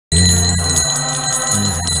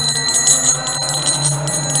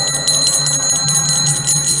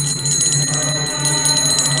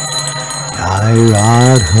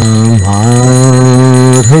Radha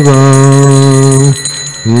Madhava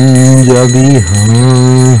Kunja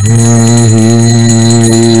Bihari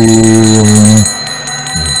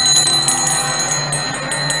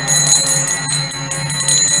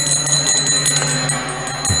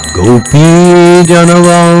Gopi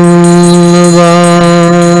Janavallabha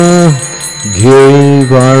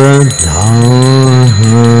Givaradhari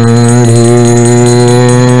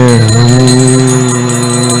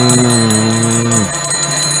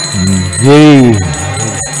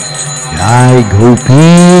Jai Gopi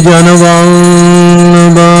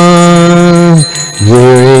Janavallabha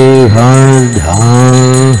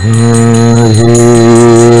Givaradhari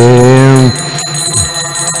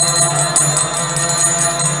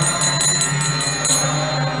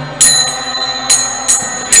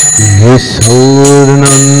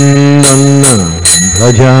Yasodhanandana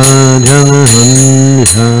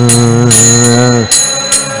Brajajanhansha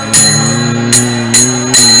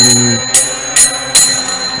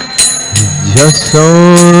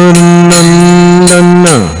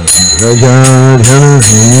Yasodhanandana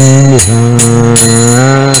Brajajanhansha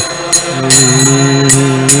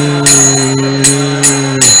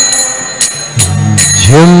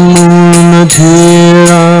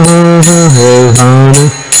Jamunatira Hevana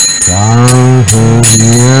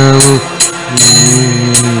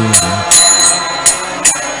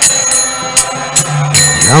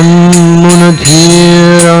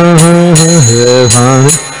Yamunatira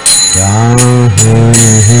Hevana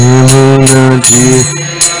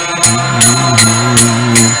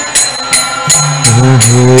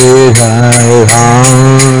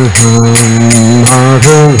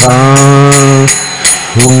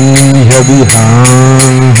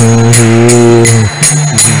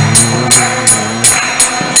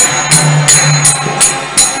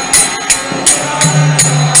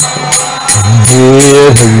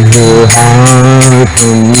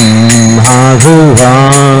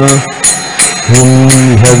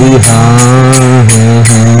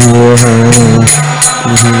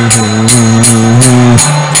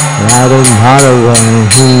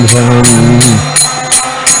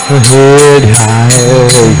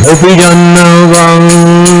Gopi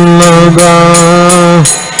Janavallabha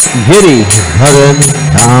Giri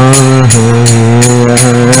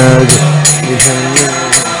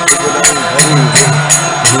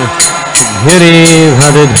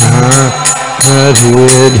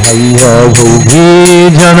Gopi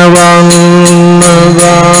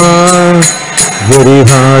Janavallabha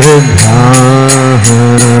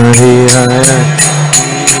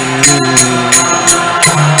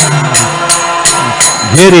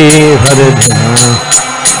Giri Giri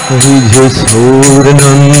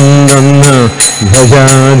Yasodhanandana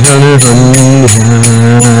Brajajanhansha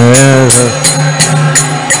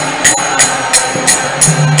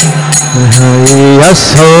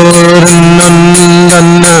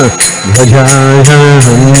Yasodhanandana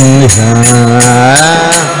Brajajanhansha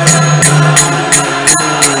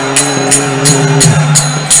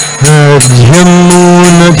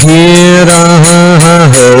Jamunatira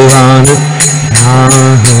Hevana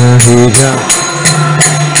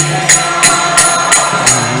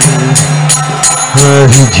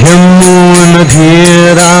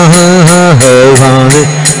Jamunatira Hevana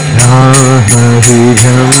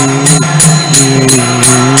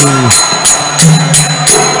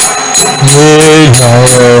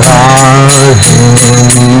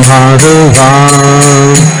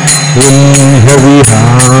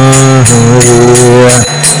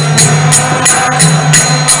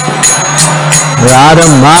Radha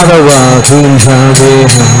Madhava Kunja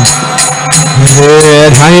Bihari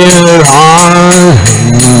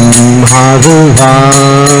Madhava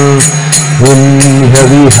Kunja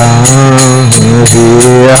Bihari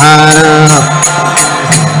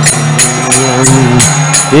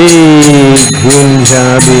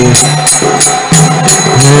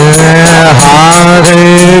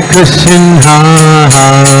Hare Krishna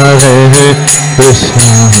Hare Krishna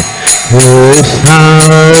Krishna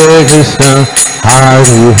Krishna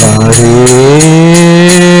Hare Hare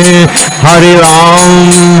Hare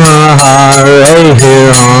Ram Hare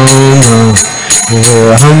Ram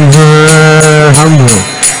Ram Ram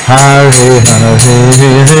Hare Hare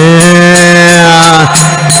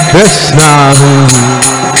Krishna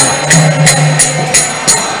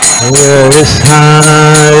Krishna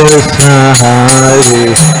Krishna Hare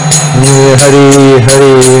Hare Hare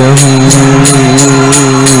Hare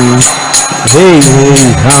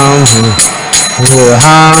Ram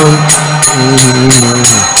Ram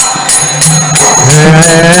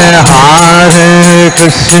Hare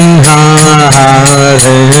Krishna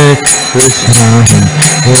Hare Krishna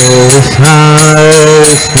Krishna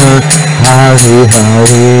Krishna Hari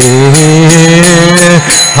Hari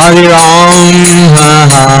Hari Ram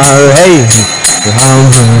Hari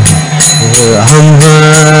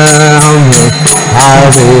Ram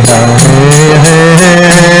Hari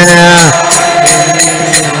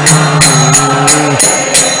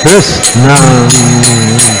Krishna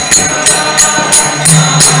Hari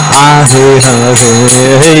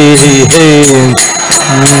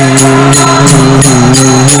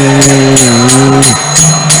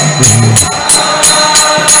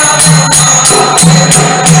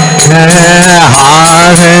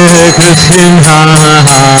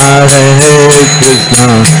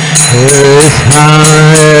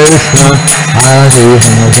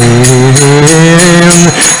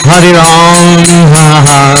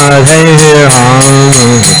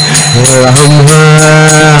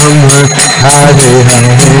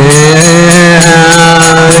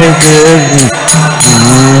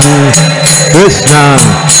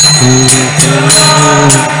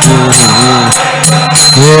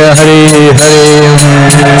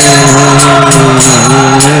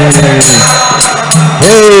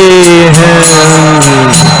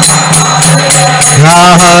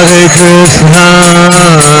Hare Krishna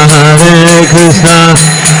Hare Krishna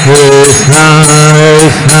Krishna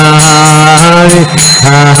Krishna Hare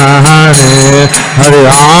Hare Hare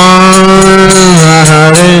Ram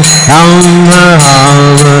Hare Ram Ram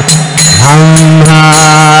Ram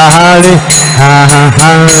Hare Hare Krishna Hare Hare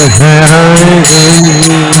Krishna Hare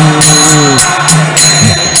Krishna Krishna Krishna Hare Hare Hare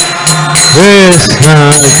Ram Hare Krishna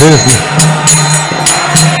Krishna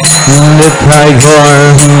Nitai Gaur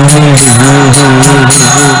Hare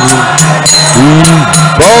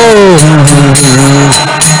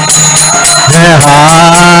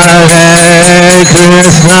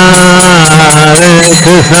Krishna Hare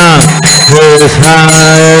Krishna Krishna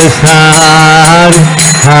Krishna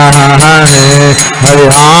Hare Hare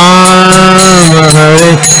Ram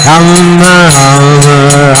Hare Krishna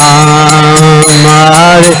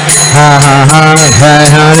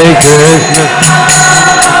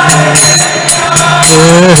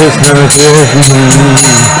Krishna Krishna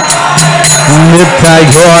Nitai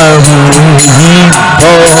Gaur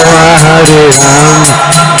Hare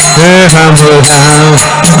Ram Ram Ram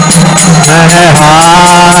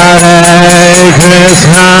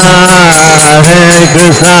Hare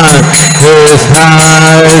Krishna Krishna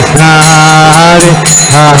Krishna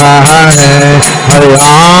Hare Hare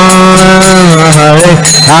Ram Hare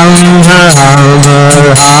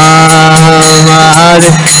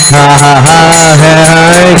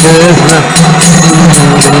Krishna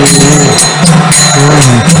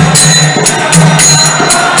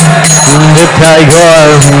Nitai Gaur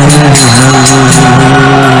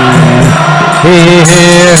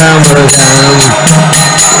Ram Ram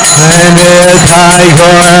Nitai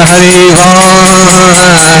Gaur Hari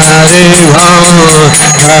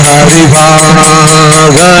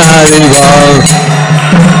Bol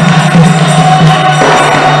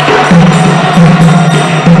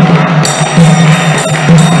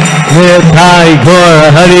Nitai Gaur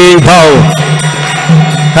Hari Bol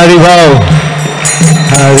Hari Bol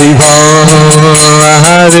Hari Bol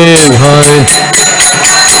Hari Bol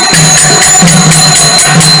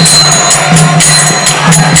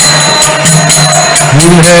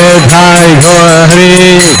Nitai Gaur Hari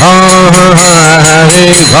Bol Hari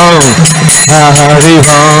Bol Hari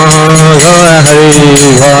Bol Hari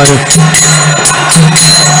Bol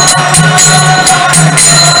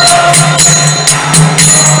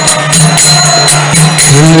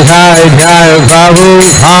Jai Jai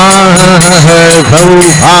Prabhupada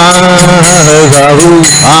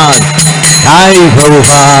Jai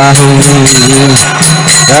Prabhupada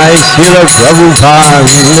Jai Srila Prabhupada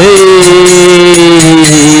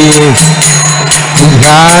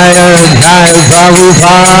Jai Jai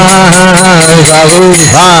Prabhupada Jai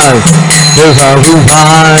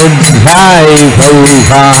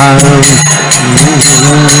Prabhupada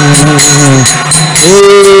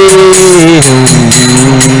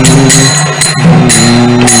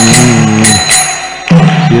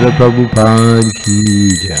Srila Prabhupada ki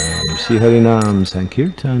jai, Shri Harinam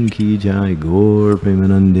Sankirtan ki jai, Gaur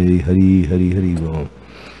Premanande Hari Hari Hari Bol,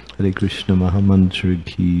 Hare Krishna Mahamantra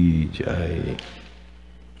ki jai.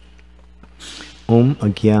 Om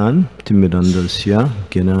Agyan Timidandasya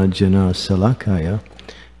Gyanajana Salakaya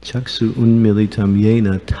Chaksu Unmilitam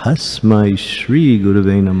Yena Tasmai Shri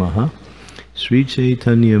Gurave Namaha Sri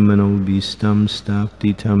Chaitanya Manobhistam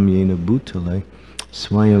Staptitam Yena Bhutale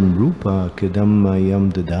Swayam Rupa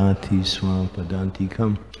Kadammayam Dadati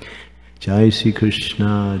Swampadantikam Jai Sri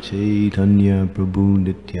Krishna Chaitanya Prabhu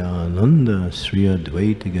Nityananda Sri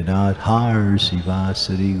Advaita Gadadhar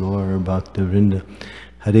Sivasari Gaur Bhakta Vrinda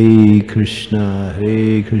Hare Krishna,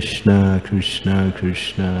 Krishna Krishna,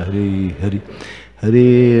 Hare Hare,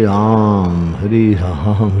 Hare Ram,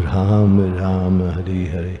 Ram Ram, Hare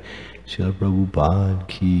Hare. Srila Prabhupada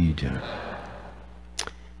ki jai.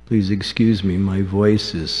 Please excuse me, my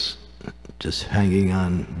voice is just hanging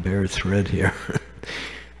on bare thread here.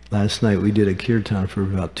 Last night we did a kirtan for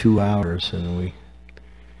about 2 hours and we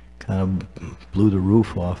kind of blew the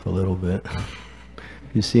roof off a little bit.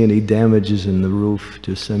 If you see any damages in the roof,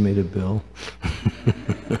 just send me the bill.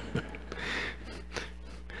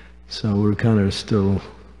 So we're kind of still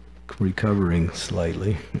recovering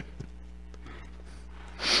slightly.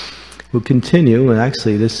 We'll continue, and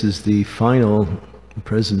actually this is the final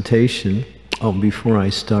presentation. Oh, before I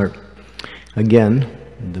start,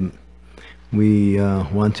 again, we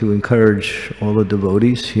want to encourage all the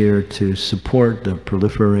devotees here to support the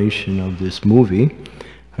proliferation of this movie,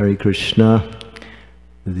 Hare Krishna,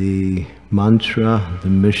 the mantra, the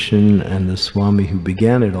mission, and the Swami who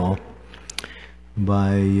began it all,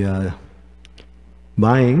 by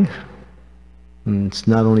buying. And it's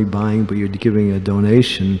not only buying, but you're giving a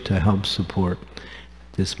donation to help support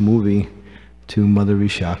this movie to Mother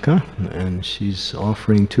Vishaka, and she's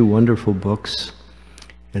offering 2 wonderful books.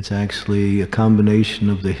 It's actually a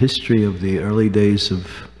combination of the history of the early days of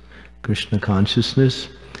Krishna consciousness,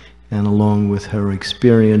 and along with her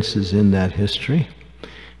experiences in that history,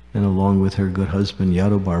 and along with her good husband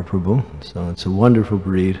Yadobar Prabhu. So it's a wonderful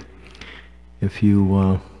read. If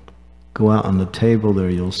you go out on the table there,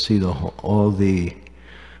 you'll see all the,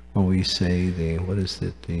 what we say, the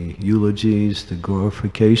eulogies, the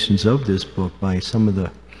glorifications of this book by some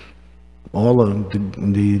of all of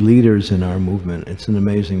the leaders in our movement. It's an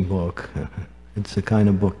amazing book. It's the kind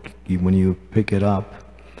of book, when you pick it up,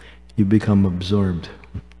 you become absorbed.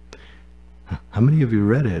 How many of you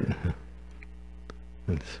read it?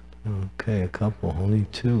 Okay, a couple, only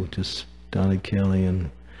 2, just Donna Kelly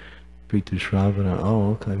and Prita Shravana.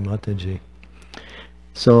 Oh, okay, Mataji.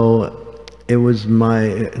 So it was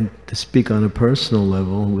to speak on a personal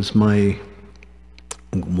level, it was my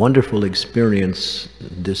wonderful experience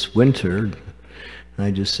this winter.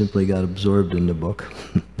 I just simply got absorbed in the book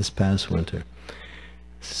this past winter.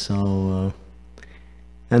 So,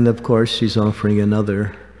 and of course she's offering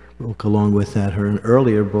another book along with that, an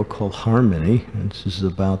earlier book called Harmony. This is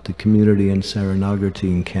about the community in Saranagati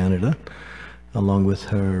in Canada, along with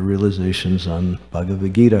her realizations on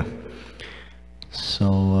Bhagavad Gita.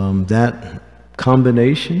 So that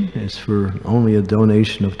combination is for only a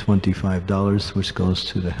donation of $25, which goes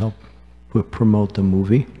to help promote the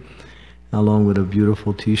movie, along with a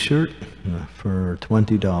beautiful t-shirt for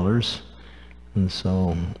 $20. And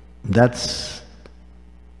so that's,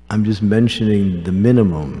 I'm just mentioning the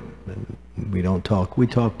minimum. We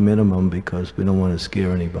talk minimum because we don't want to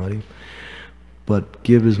scare anybody. But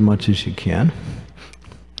give as much as you can,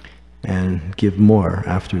 and give more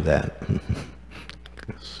after that.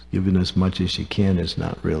 Because giving as much as you can is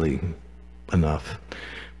not really enough.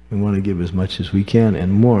 We want to give as much as we can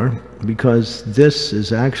and more, because this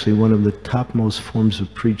is actually one of the topmost forms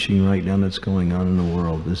of preaching right now that's going on in the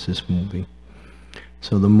world, is this movie.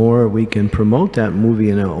 So the more we can promote that movie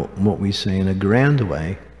in what we say in a grand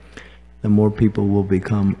way, the more people will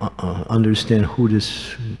become understand who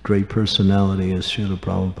this great personality is, Srila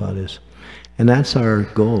Prabhupada is. And that's our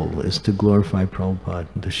goal, is to glorify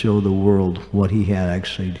Prabhupada, to show the world what he had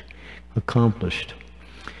actually accomplished.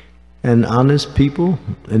 And honest people,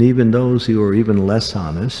 and even those who are even less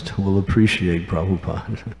honest, will appreciate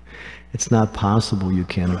Prabhupada. It's not possible you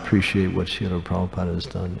can't appreciate what Srila Prabhupada has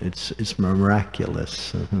done. It's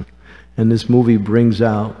miraculous. And this movie brings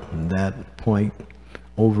out that point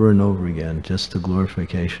over and over again, just the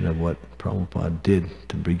glorification of what Prabhupada did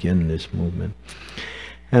to begin this movement.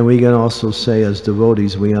 And we can also say, as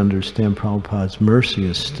devotees, we understand Prabhupada's mercy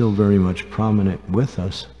is still very much prominent with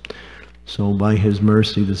us. So by his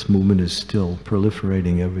mercy, this movement is still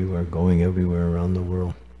proliferating everywhere, going everywhere around the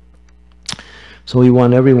world. So we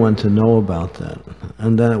want everyone to know about that,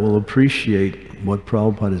 and then it will appreciate what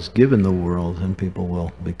Prabhupada has given the world, and people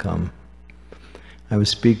will become. I was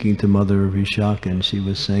speaking to Mother Vishaka, and she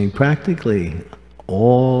was saying practically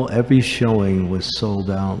every showing was sold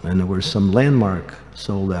out, and there were some landmark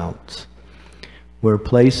sold outs, where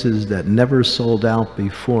places that never sold out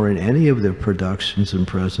before in any of their productions and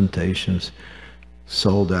presentations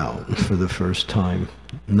sold out for the first time.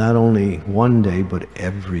 Not only one day, but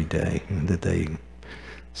every day that they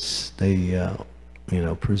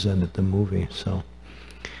presented the movie. So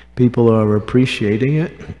people are appreciating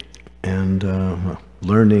it and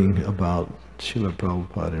learning about Srila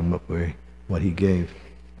Prabhupada and what he gave.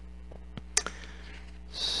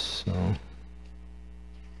 So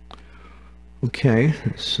Okay,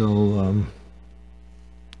 so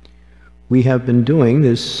we have been doing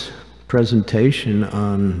this presentation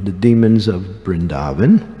on the demons of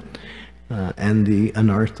Vrindavan and the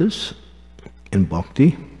Anarthas in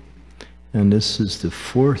Bhakti. And this is the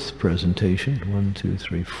fourth presentation, 1, 2,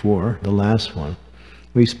 3, 4, the last one.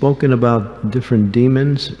 We've spoken about different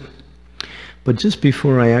demons, but just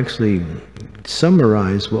before I actually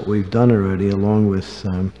summarize what we've done already, along with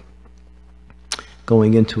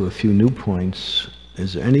going into a few new points,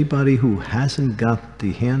 is there anybody who hasn't got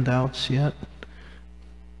the handouts yet?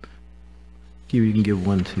 You can give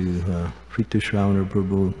one to Preeta Shravana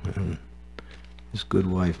Prabhu and his good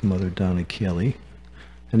wife, Mother Donna Kelly.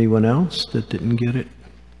 Anyone else that didn't get it?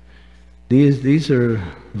 These are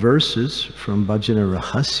verses from Bhajana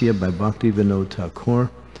Rahasya by Bhakti Vinod Thakur,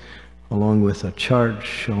 along with a chart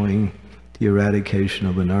showing the eradication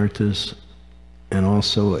of Anarthas, and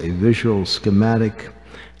also a visual schematic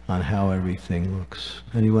on how everything looks.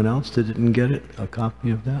 Anyone else that didn't get it? A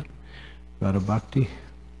copy of that? Radha Bhakti?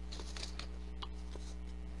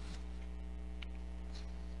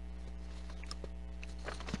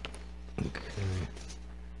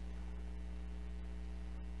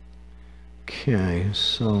 Okay,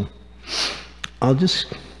 so I'll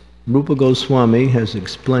just, Rupa Goswami has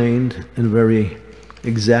explained in very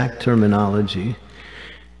exact terminology,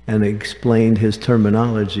 and explained his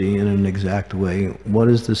terminology in an exact way. What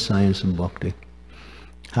is the science of bhakti?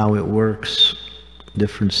 How it works,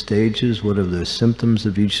 different stages, what are the symptoms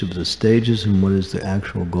of each of the stages, and what is the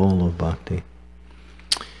actual goal of bhakti?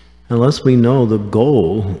 Unless we know the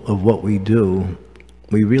goal of what we do,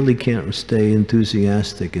 we really can't stay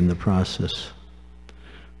enthusiastic in the process.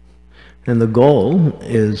 And the goal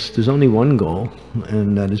is, there's only one goal,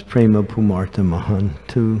 and that is prema pumartha mahan,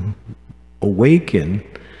 to awaken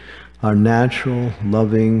our natural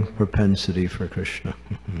loving propensity for Krishna.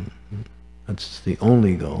 That's the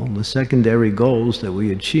only goal. The secondary goals that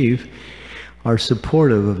we achieve are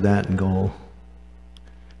supportive of that goal.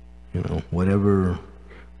 You know, whatever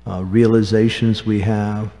realizations we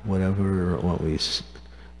have, whatever what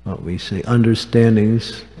we say,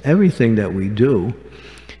 understandings, everything that we do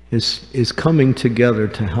is coming together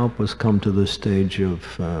to help us come to the stage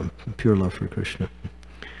of pure love for Krishna.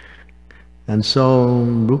 And so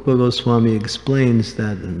Rupa Goswami explains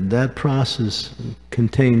that that process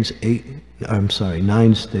contains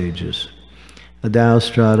 9 stages.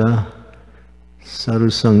 Adaustrada,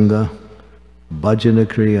 Sarusanga, Bhajana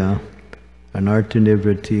Kriya, Anartha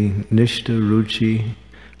Nivriti, Nishta Ruchi,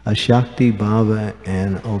 Ashakti Bhava,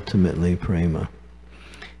 and ultimately Prema.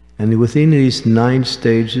 And within these 9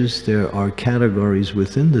 stages, there are categories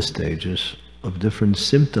within the stages of different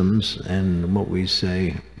symptoms and what we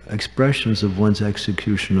say, expressions of one's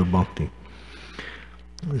execution of bhakti.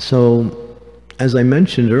 So, as I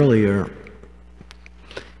mentioned earlier,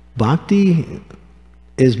 bhakti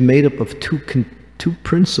is made up of two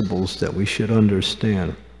principles that we should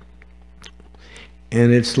understand.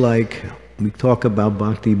 And it's like, we talk about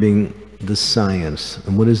bhakti being the science.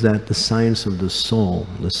 And what is that? The science of the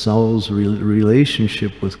soul's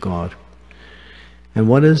relationship with God. And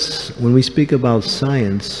when we speak about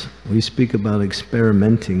science, we speak about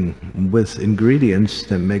experimenting with ingredients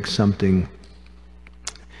that make something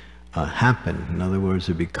happen. In other words,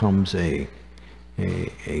 it becomes a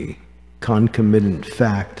concomitant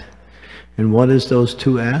fact. And what is those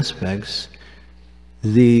two aspects?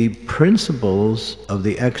 The principles of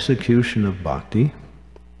the execution of bhakti,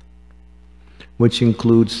 which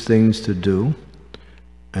includes things to do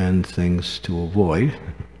and things to avoid,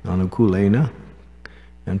 anukulena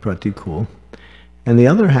and pratikul. And the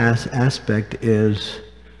other aspect is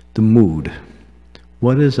the mood.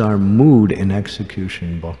 What is our mood in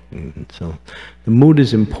execution bhakti? So the mood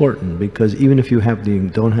is important, because even if you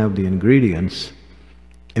don't have the ingredients,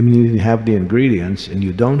 I mean, if you have the ingredients and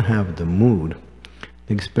you don't have the mood,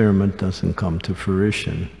 the experiment doesn't come to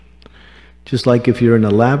fruition. Just like if you're in a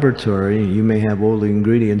laboratory, you may have all the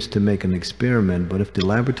ingredients to make an experiment, but if the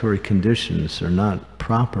laboratory conditions are not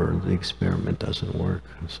proper, the experiment doesn't work.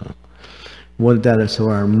 So, so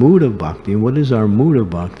our mood of bhakti, what is our mood of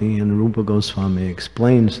bhakti? And Rupa Goswami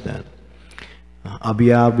explains that.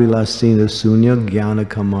 Abhyavilasena sunya jnana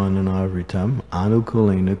kamananavritam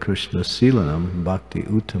anukulena krishna silanam bhakti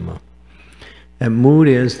uttama. That mood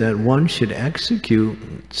is that one should execute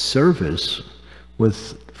service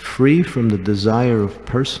free from the desire of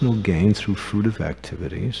personal gain through fruitive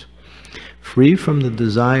activities, free from the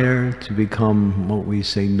desire to become what we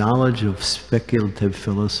say knowledge of speculative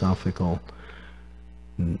philosophical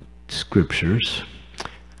scriptures.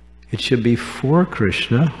 It should be for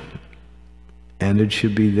Krishna, and it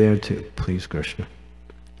should be there to please Krishna.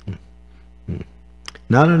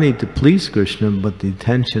 Not only to please Krishna, but the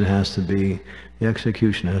intention has to be, the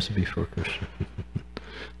execution has to be for Krishna.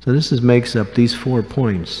 So this makes up these 4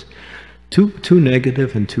 points. Two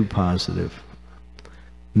negative and 2 positive.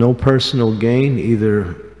 No personal gain,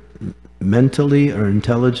 either mentally or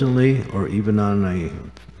intelligently, or even on a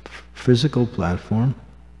physical platform.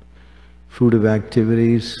 Fruitive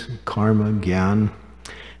activities, karma, gyan,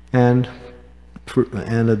 and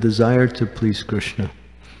a desire to please Krishna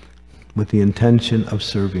with the intention of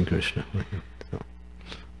serving Krishna. So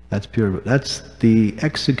that's pure. That's the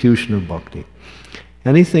execution of bhakti.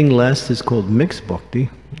 Anything less is called mixed bhakti,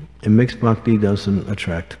 and mixed bhakti doesn't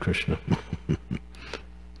attract Krishna.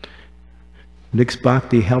 Mixed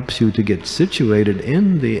bhakti helps you to get situated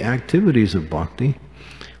in the activities of bhakti,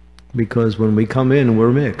 because when we come in,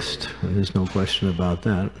 we're mixed, and there's no question about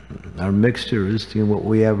that. Our mixture is what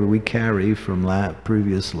we carry from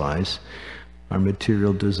previous lives, our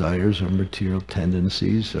material desires, our material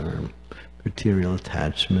tendencies, our material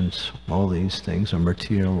attachments, all these things, our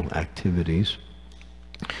material activities.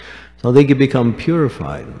 So they can become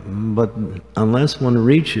purified, but unless one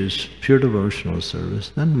reaches pure devotional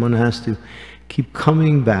service, then one has to keep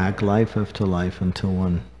coming back life after life until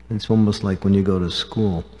one, it's almost like when you go to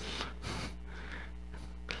school.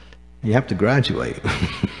 You have to graduate.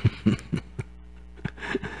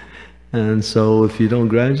 And so if you don't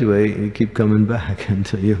graduate, you keep coming back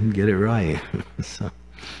until you get it right.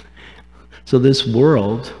 So this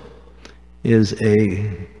world is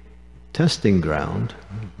a testing ground.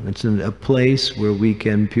 It's a place where we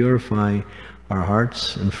can purify our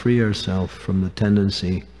hearts and free ourselves from the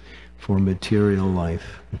tendency for material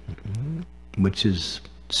life, which is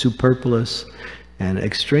superfluous and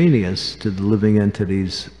extraneous to the living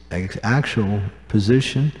entity's actual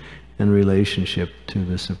position and relationship to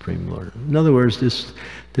the Supreme Lord. In other words,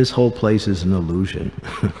 this whole place is an illusion.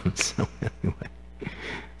 So anyway,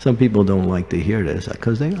 some people don't like to hear this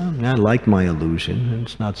because I like my illusion.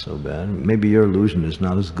 It's not so bad. Maybe your illusion is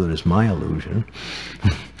not as good as my illusion.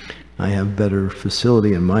 I have better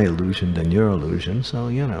facility in my illusion than your illusion. So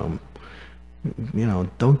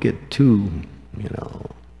don't get too,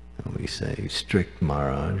 we say strict,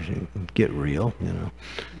 Maharaj, and get real.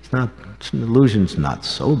 Illusion's not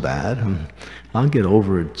so bad. I'll get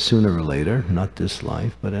over it sooner or later, not this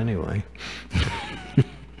life, but anyway.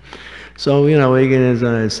 So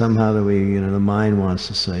somehow that the mind wants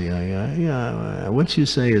to say, yeah, what you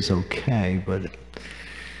say is okay, but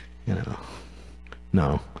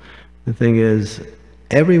no. The thing is,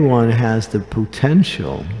 everyone has the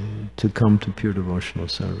potential to come to pure devotional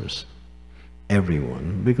service.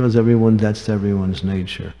 Everyone, because that's everyone's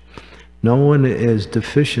nature. No one is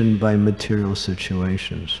deficient by material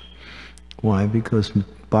situations. Why? Because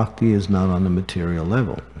bhakti is not on the material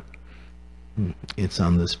level. It's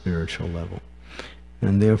on the spiritual level.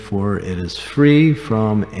 And therefore it is free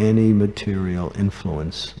from any material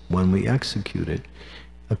influence when we execute it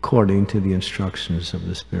according to the instructions of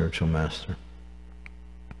the spiritual master.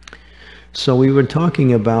 So we were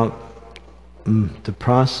talking about the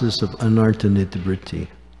process of anartha nitvritti.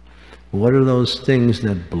 What are those things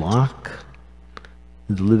that block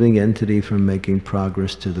the living entity from making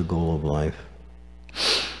progress to the goal of life?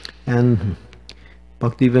 And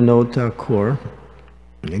Bhaktivinoda Thakur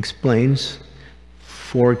explains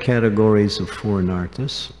 4 categories of 4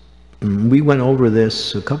 anarthas. We went over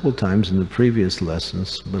this a couple times in the previous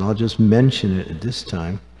lessons, but I'll just mention it at this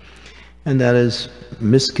time. And that is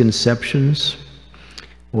misconceptions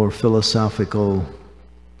or philosophical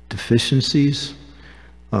deficiencies,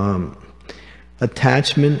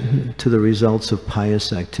 attachment to the results of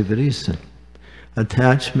pious activities,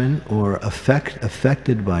 attachment or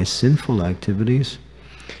affected by sinful activities,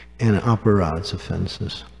 and aparads,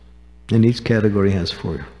 offenses. And each category has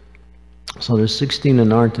 4. So there's 16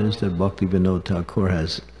 anarthas that Bhaktivinoda Thakur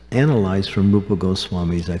has analyzed from Rupa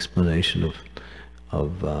Goswami's explanation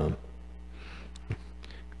of the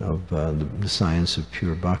science of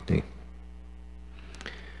pure bhakti.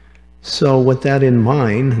 So with that in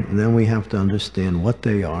mind, then we have to understand what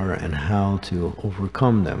they are and how to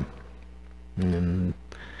overcome them. And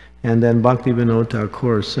then Bhaktivinoda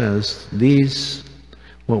Thakur says, these,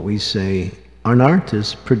 what we say,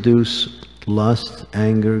 anarthas produce lust,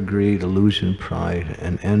 anger, greed, illusion, pride,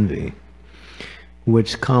 and envy,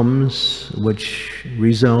 which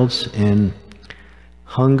results in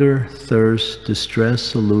hunger, thirst,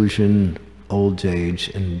 distress, illusion, old age,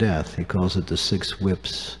 and death. He calls it the 6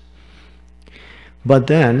 whips. But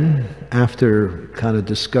then, after kind of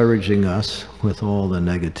discouraging us with all the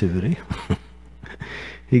negativity,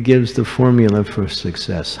 he gives the formula for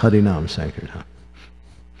success, Harinam Sankirtan.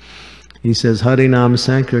 He says Harinam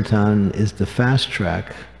Sankirtan is the fast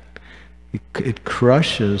track. It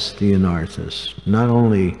crushes the Anarthas, not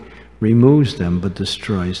only removes them, but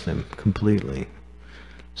destroys them completely.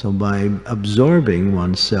 So by absorbing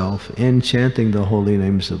oneself in chanting the holy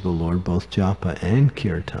names of the Lord, both japa and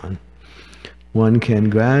kirtan, one can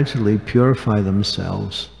gradually purify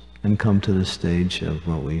themselves and come to the stage of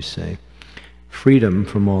what we say, freedom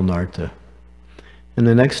from all narta. And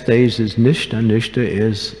the next stage is nishta. Nishta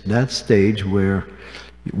is that stage where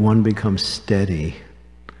one becomes steady.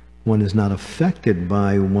 One is not affected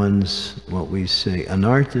by one's, what we say,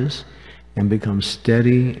 anarthas, and becomes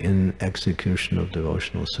steady in execution of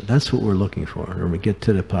devotional. So that's what we're looking for, when we get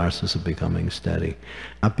to the process of becoming steady,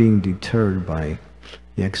 not being deterred by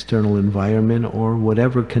the external environment or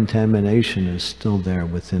whatever contamination is still there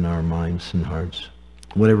within our minds and hearts,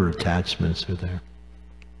 whatever attachments are there.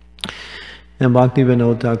 And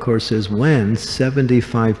Bhaktivinoda Thakur says when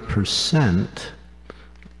 75%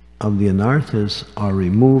 of the anarthas are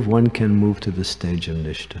removed, one can move to the stage of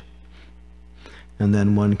nishta. And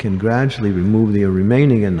then one can gradually remove the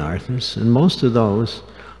remaining anarthas, and most of those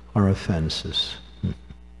are offenses.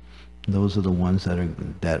 Those are the ones that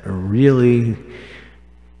are really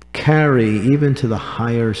carry even to the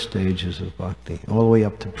higher stages of bhakti, all the way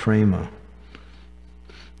up to prema.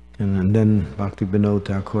 And then Bhaktivinoda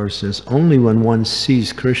Thakur says, only when one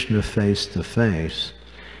sees Krishna face to face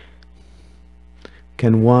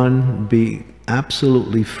can one be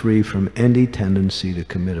absolutely free from any tendency to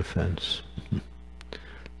commit offense.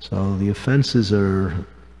 So the offenses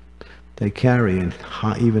they carry in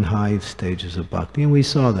even high stages of bhakti. And we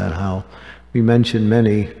saw that, how we mentioned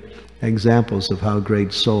many examples of how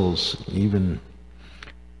great souls, even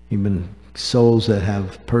souls that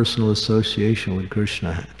have personal association with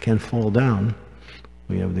Krishna, can fall down.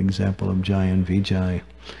 We have the example of Jai and Vijay,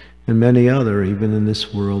 and many other, even in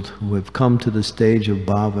this world, who have come to the stage of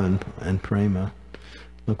bhava and prema.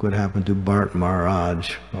 Look what happened to Bharat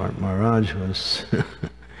Maharaj. Bharat Maharaj was,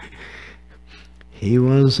 he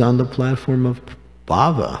was on the platform of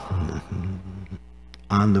bhava,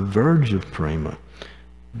 on the verge of prema.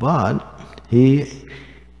 But his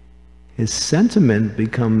sentiment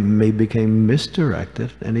became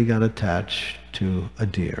misdirected, and he got attached to a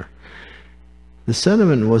deer. The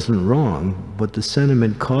sentiment wasn't wrong, but the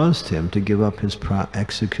sentiment caused him to give up his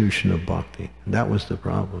execution of bhakti. That was the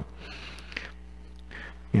problem.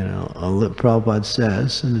 You know, Prabhupada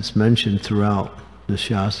says, and it's mentioned throughout the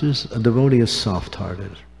Shastras, a devotee is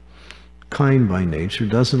soft-hearted, kind by nature,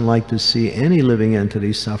 doesn't like to see any living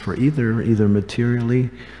entity suffer either materially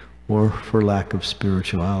or for lack of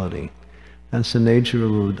spirituality. That's the nature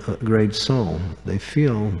of a great soul. They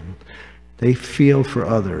feel for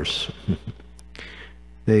others.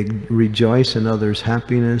 They rejoice in others'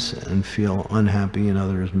 happiness and feel unhappy in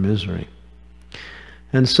others' misery.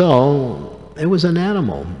 And so it was an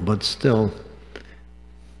animal, but still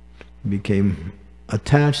became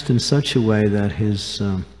attached in such a way that his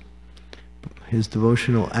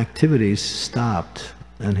devotional activities stopped,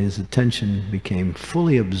 and his attention became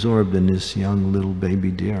fully absorbed in this young little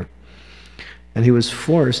baby deer. And he was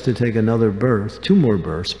forced to take another birth, 2 more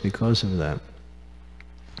births, because of that.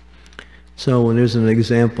 So when there's an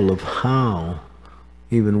example of how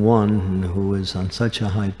even one who is on such a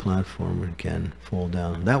high platform can fall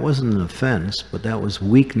down. That wasn't an offense, but that was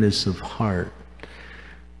weakness of heart.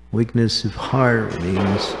 Weakness of heart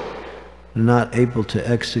means not able to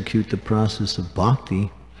execute the process of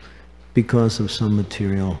bhakti because of some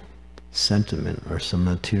material sentiment or some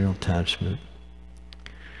material attachment.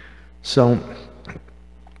 So,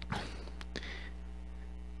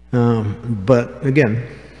 but again,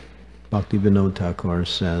 Bhaktivinoda Thakur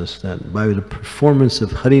says that by the performance of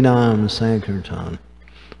Harinam Sankirtan,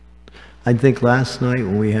 I think last night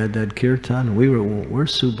when we had that kirtan,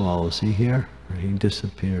 where's Subal? Is he here? Or he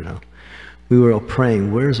disappeared. We were all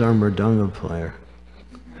praying, where's our mridanga player?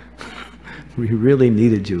 We really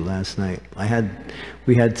needed you last night.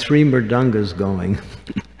 We had 3 mridangas going.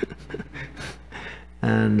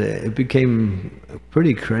 And it became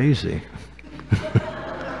pretty crazy.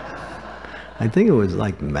 I think it was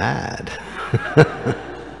like mad.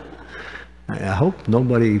 I hope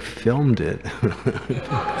nobody filmed it.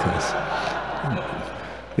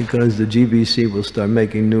 because the GBC will start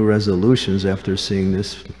making new resolutions after seeing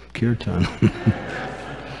this kirtan.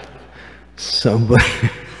 So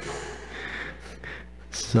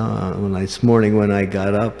this morning when I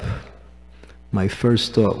got up, my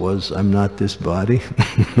first thought was, I'm not this body.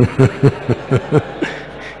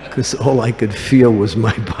 Because all I could feel was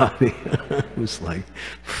my body. It was like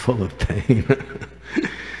full of pain.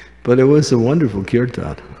 But it was a wonderful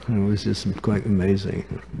kirtan. It was just quite amazing.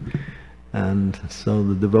 And so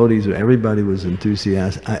the devotees, everybody was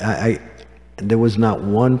enthusiastic. There was not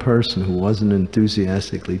one person who wasn't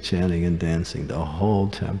enthusiastically chanting and dancing, the whole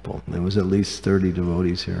temple. There was at least 30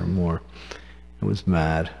 devotees here or more. It was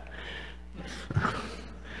mad.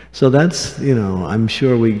 So that's, you know, I'm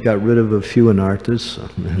sure we got rid of a few Anarthas,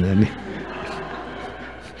 and then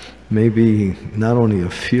maybe not only a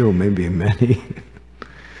few, maybe many.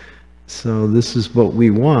 So this is what we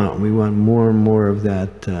want. We want more and more of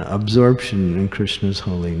that absorption in Krishna's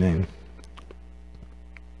holy name.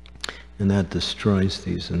 And that destroys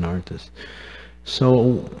these Anarthas.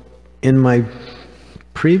 So in my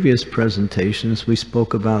previous presentations, we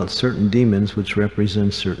spoke about certain demons which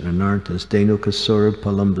represent certain Anarthas. Dhenukasura,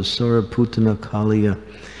 Palambasura, Putana, Kaliya,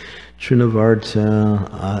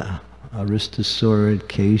 Trinavarta, Aristasura,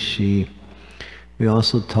 Keshi. We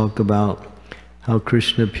also talk about how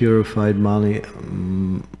Krishna purified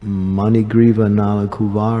Manigriva,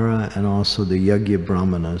 Nalakuvara, and also the Yagya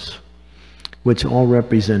Brahmanas, which all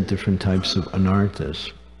represent different types of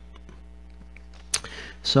Anarthas.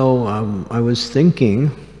 So I was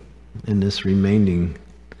thinking in this remaining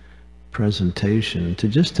presentation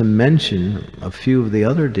to mention a few of the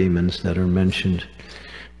other demons that are mentioned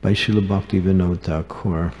by Srila Bhaktivinoda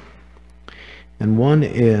Thakur. And one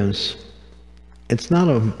is, it's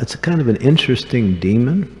a kind of an interesting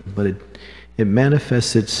demon, but it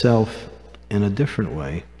manifests itself in a different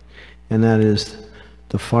way, and that is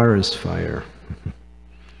the forest fire.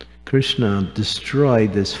 Krishna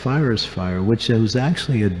destroyed this forest fire, which was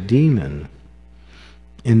actually a demon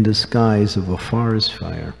in disguise of a forest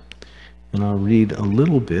fire. And I'll read a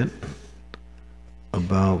little bit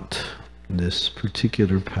about this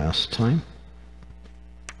particular pastime.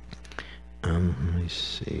 Let me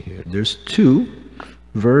see here. There's two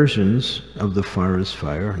versions of the forest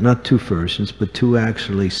fire, not two versions, but two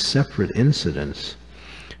actually separate incidents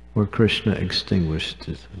where Krishna extinguished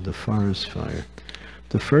the forest fire.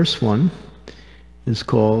 The first one is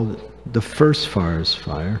called the first forest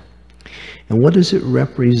fire. And what does it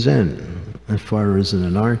represent as far as an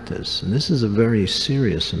Anarthas? And this is a very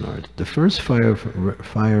serious Anartha. The first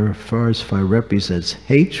forest fire represents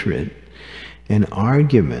hatred and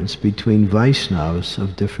arguments between Vaishnavas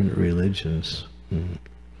of different religions.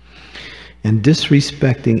 And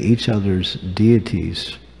disrespecting each other's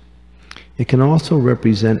deities. It can also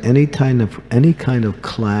represent any kind of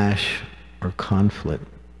clash or conflict.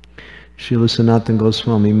 Srila Sanatana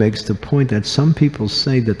Goswami makes the point that some people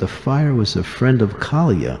say that the fire was a friend of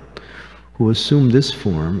Kaliya who assumed this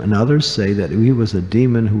form, and others say that he was a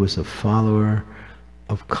demon who was a follower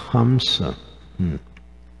of Kamsa.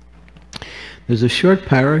 There's a short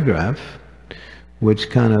paragraph which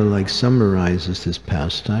kind of like summarizes this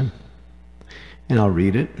pastime, and I'll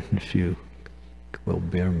read it if you will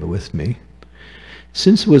bear with me.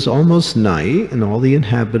 Since it was almost night and all the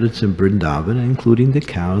inhabitants of Vrindavan, including the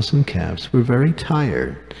cows and calves, were very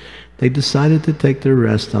tired, they decided to take their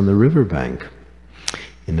rest on the riverbank.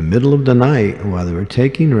 In the middle of the night, while they were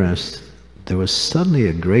taking rest, there was suddenly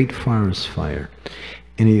a great forest fire,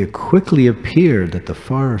 and it quickly appeared that the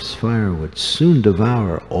forest fire would soon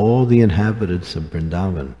devour all the inhabitants of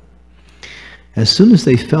Vrindavan. As soon as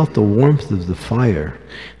they felt the warmth of the fire,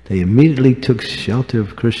 they immediately took shelter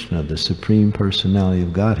of Krishna, the Supreme Personality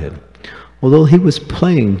of Godhead, although he was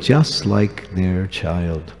playing just like their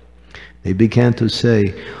child. They began to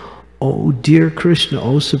say, "Oh dear Krishna,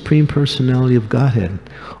 oh Supreme Personality of Godhead,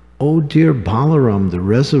 oh dear Balaram, the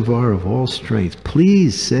reservoir of all strength,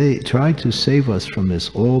 please try to save us from this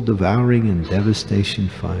all-devouring and devastation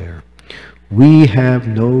fire. We have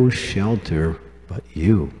no shelter but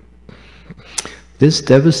you. This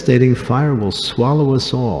devastating fire will swallow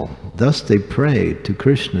us all." Thus they prayed to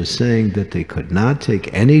Krishna, saying that they could not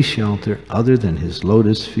take any shelter other than his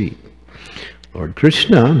lotus feet. Lord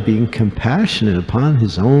Krishna, being compassionate upon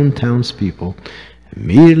his own townspeople,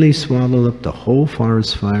 immediately swallowed up the whole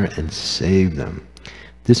forest fire and saved them.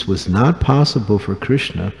 This was not possible for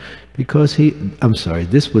Krishna because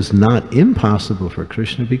this was not impossible for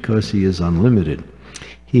Krishna because he is unlimited.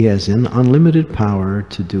 He has unlimited power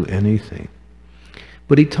to do anything.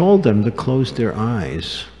 But he told them to close their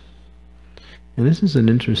eyes. And this is an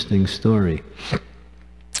interesting story.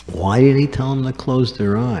 Why did he tell them to close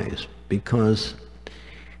their eyes? Because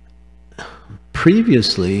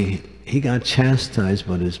previously he got chastised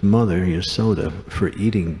by his mother, Yasoda, for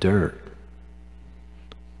eating dirt.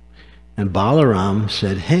 And Balaram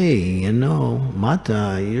said, "Hey, you know,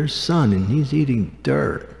 Mata, your son, and he's eating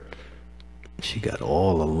dirt." She got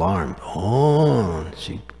all alarmed. Oh,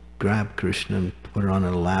 she grabbed Krishna and put her on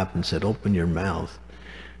her lap and said, "Open your mouth."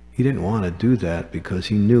 he didn't want to do that because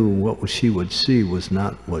he knew what she would see was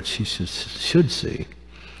not what she should see.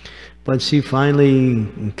 But she finally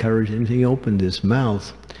encouraged him. He opened his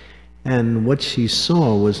mouth, and what she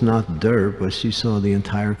saw was not dirt, but she saw the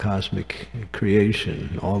entire cosmic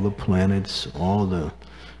creation, all the planets, all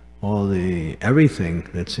the everything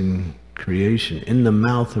that's in creation in the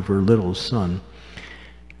mouth of her little son.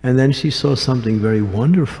 And then she saw something very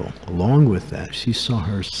wonderful along with that. She saw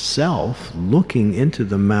herself looking into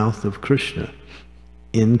the mouth of Krishna,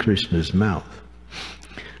 in Krishna's mouth.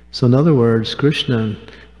 So in other words, Krishna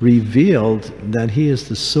revealed that he is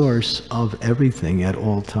the source of everything at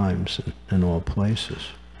all times and all places.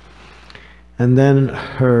 And then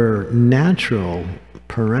her natural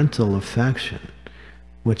parental affection,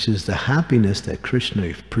 which is the happiness that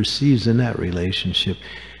Krishna perceives in that relationship,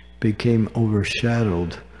 became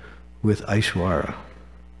overshadowed with Aishwarya,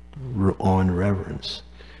 awe and reverence.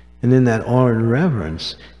 And in that awe and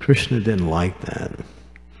reverence, Krishna didn't like that.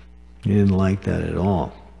 He didn't like that at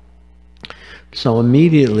all. So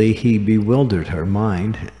immediately he bewildered her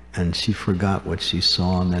mind, and she forgot what she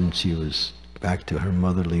saw, and then she was back to her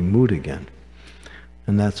motherly mood again.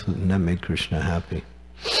 And that made Krishna happy.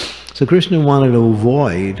 So Krishna wanted to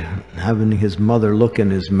avoid having his mother look in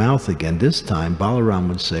his mouth again. This time Balaram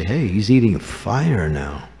would say, hey, he's eating fire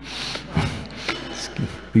now.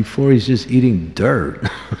 Before he's just eating dirt.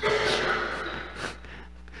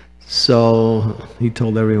 So he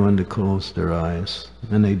told everyone to close their eyes,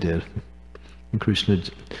 and they did. And Krishna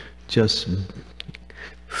just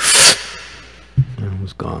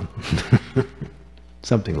was gone.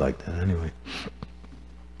 Something like that, anyway.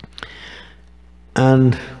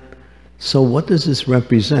 And so what does this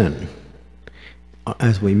represent?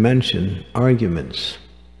 As we mentioned, arguments.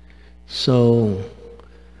 So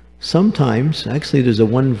sometimes, actually there's a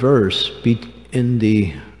one verse in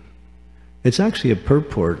the, it's actually a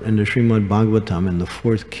purport in the Srimad Bhagavatam in the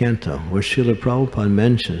 4th canto, where Srila Prabhupada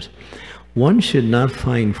mentions, one should not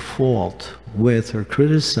find fault with or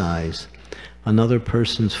criticize another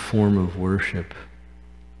person's form of worship.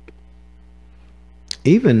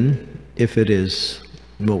 Even if it is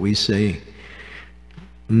what we say,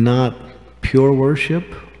 not pure worship,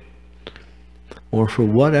 or for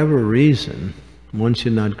whatever reason, one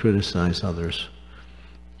should not criticize others.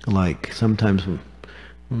 Like sometimes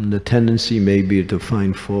the tendency may be to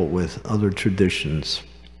find fault with other traditions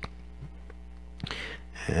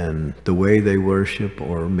and the way they worship,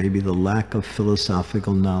 or maybe the lack of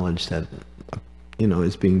philosophical knowledge that,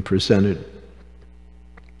 is being presented.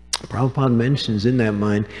 Prabhupada mentions in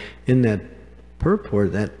that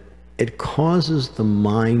purport, that it causes the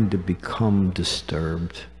mind to become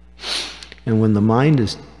disturbed. And when the mind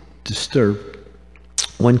is disturbed,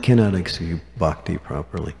 one cannot execute bhakti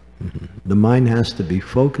properly. The mind has to be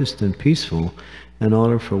focused and peaceful in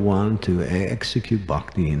order for one to execute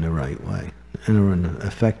bhakti in the right way, in an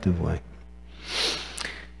effective way.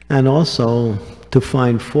 And also to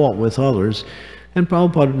find fault with others. And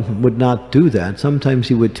Prabhupada would not do that. Sometimes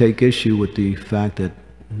he would take issue with the fact that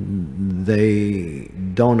they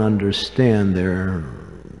don't understand their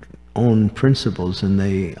own principles, and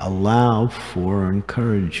they allow for or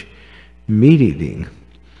encourage meat eating.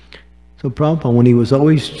 So Prabhupada, when he was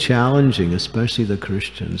always challenging, especially the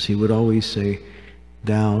Christians, he would always say,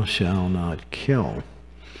 thou shalt not kill.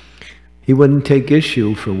 He wouldn't take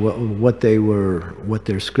issue for what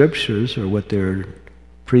their scriptures or what their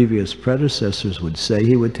previous predecessors would say.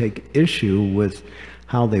 He would take issue with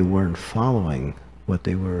how they weren't following what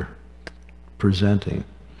they were presenting.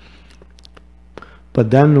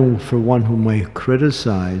 But then for one who may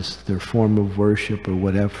criticize their form of worship or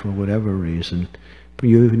whatever, for whatever reason,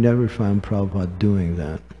 you never found Prabhupada doing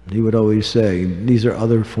that. He would always say, these are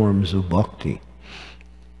other forms of bhakti.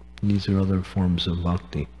 These are other forms of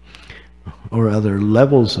bhakti, or other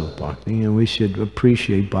levels of bhakti, and we should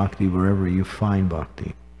appreciate bhakti wherever you find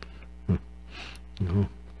bhakti.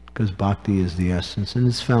 Because bhakti is the essence, and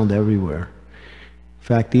it's found everywhere. In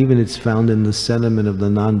fact, even it's found in the sentiment of the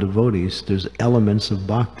non-devotees. There's elements of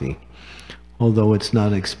bhakti. Although it's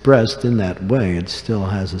not expressed in that way, it still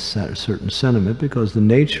has a certain sentiment, because the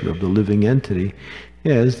nature of the living entity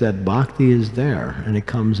is that bhakti is there, and it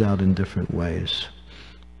comes out in different ways.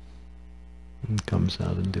 It comes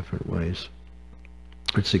out in different ways.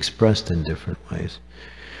 It's expressed in different ways.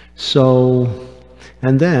 So,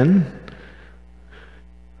 and then,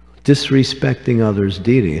 disrespecting others'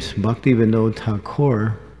 deities. Bhaktivinoda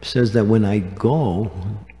Thakur says that when I go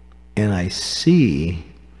and I see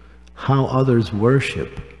how others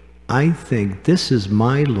worship, I think this is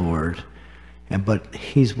my Lord, but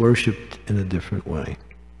he's worshipped in a different way.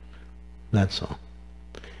 That's all.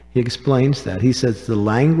 He explains that. He says the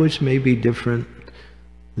language may be different,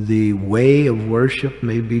 the way of worship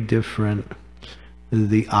may be different,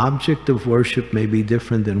 the object of worship may be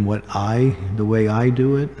different than the way I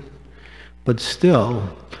do it, but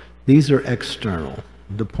still, these are external.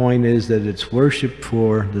 The point is that it's worship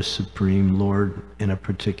for the Supreme Lord in a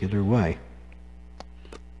particular way.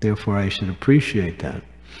 Therefore, I should appreciate that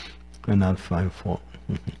and not find fault.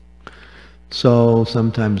 So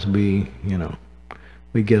sometimes we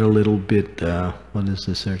get a little bit,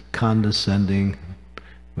 condescending.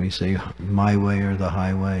 We say my way or the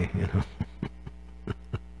highway,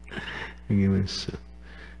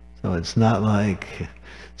 So it's not like,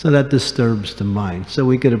 so that disturbs the mind. So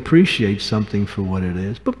we could appreciate something for what it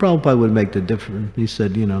is. But Prabhupada would make the difference. He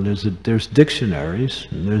said, there's dictionaries,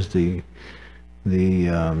 and there's the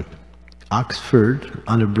Oxford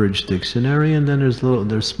unabridged dictionary, and then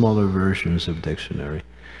there's smaller versions of dictionary.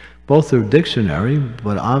 Both are dictionary,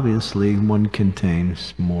 but obviously one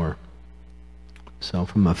contains more. So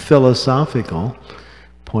from a philosophical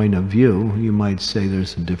point of view, you might say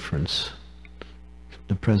there's a difference,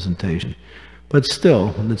 the presentation. But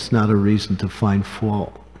still, it's not a reason to find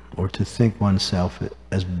fault or to think oneself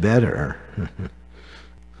as better.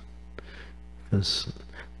 Because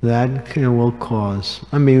that will cause,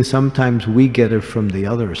 sometimes we get it from the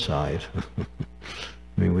other side.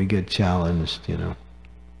 We get challenged,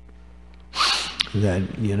 that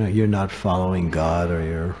you're not following God,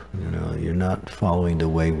 or you're not following the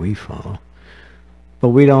way we follow. But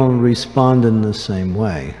we don't respond in the same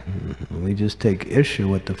way. We just take issue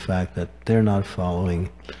with the fact that they're not following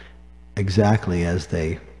exactly as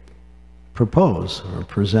they propose or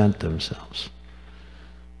present themselves.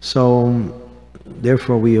 So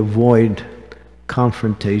therefore we avoid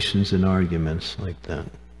confrontations and arguments like that.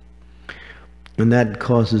 And that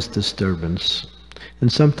causes disturbance.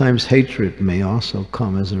 And sometimes hatred may also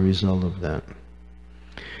come as a result of that.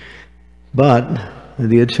 But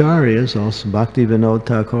the Acharyas, also Bhaktivinoda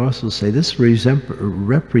Thakur, also say this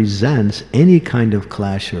represents any kind of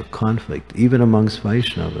clash or conflict, even amongst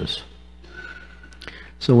Vaishnavas.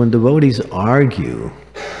 So when devotees argue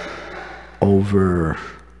over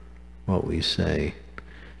what we say,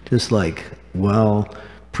 just like, well,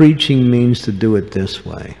 preaching means to do it this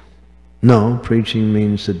way. No, preaching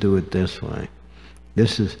means to do it this way.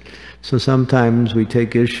 So sometimes we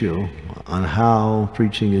take issue on how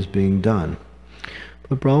preaching is being done.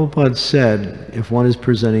 But Prabhupada said, if one is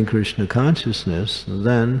presenting Krishna consciousness,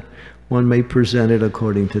 then one may present it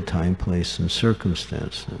according to time, place, and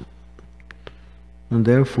circumstance. And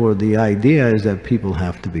therefore, the idea is that people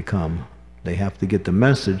have to they have to get the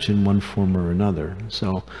message in one form or another.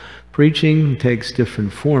 So preaching takes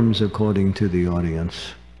different forms according to the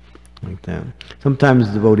audience, like that. Sometimes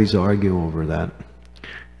devotees argue over that,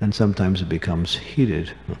 and sometimes it becomes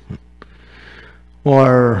heated.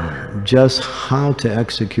 Or just how to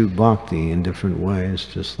execute bhakti in different ways,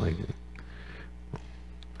 just like it.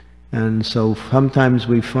 And so sometimes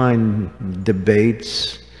we find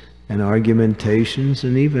debates and argumentations,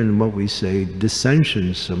 and even what we say,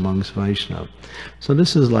 dissensions amongst Vaishnava. So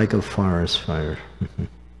this is like a forest fire.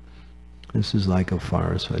 This is like a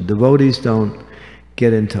forest fire. Devotees don't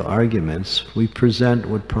get into arguments. We present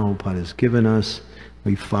what Prabhupada has given us.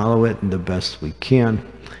 We follow it in the best we can.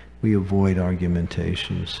 We avoid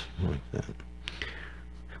argumentations like that.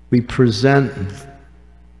 We present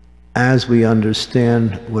as we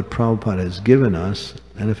understand what Prabhupada has given us,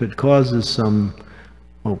 and if it causes some,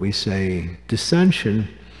 what we say, dissension,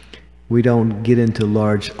 we don't get into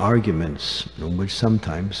large arguments, which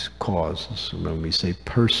sometimes causes, when we say,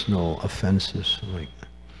 personal offenses,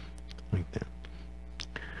 like that.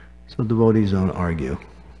 So devotees don't argue.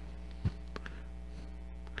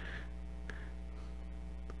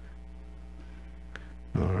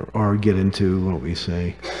 Or get into what we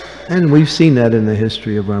say. And we've seen that in the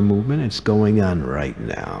history of our movement. It's going on right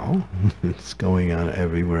now. It's going on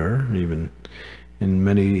everywhere, even in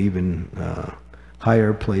many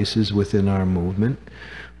higher places within our movement.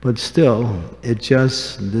 But still,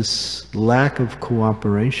 this lack of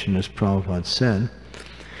cooperation, as Prabhupada said,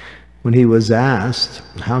 when he was asked,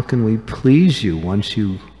 how can we please you once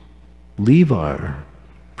you leave our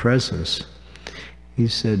presence? He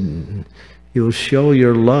said, you'll show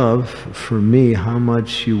your love for me how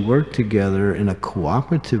much you work together in a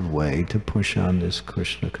cooperative way to push on this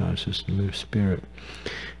Krishna consciousness spirit.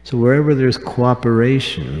 So wherever there's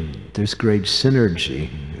cooperation, there's great synergy.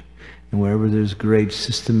 And wherever there's great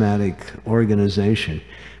systematic organization,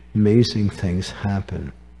 amazing things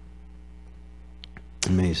happen.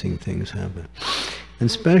 Amazing things happen. And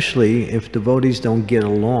especially if devotees don't get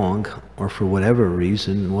along, or for whatever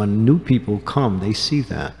reason, when new people come, they see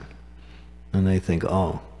that. And they think,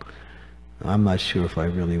 oh, I'm not sure if I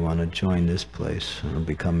really want to join this place or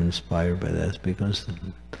become inspired by this, because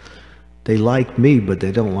they like me, but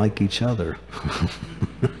they don't like each other.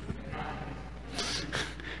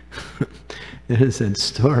 There's a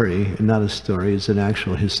story, not a story, it's an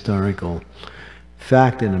actual historical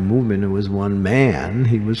fact in a movement. It was one man,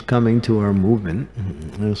 he was coming to our movement.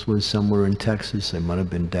 This was somewhere in Texas, it might have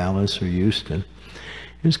been Dallas or Houston.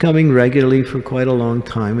 He was coming regularly for quite a long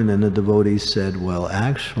time, and then the devotees said, well,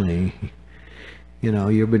 actually, you know,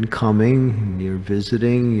 you've been coming, you're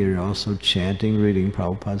visiting, you're also chanting, reading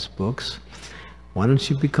Prabhupada's books. Why don't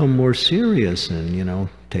you become more serious and, you know,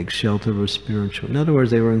 take shelter of a spiritual... In other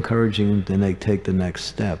words, they were encouraging them to take the next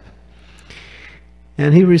step.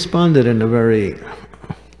 And he responded in a very,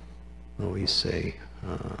 what we say,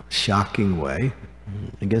 shocking way.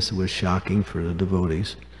 I guess it was shocking for the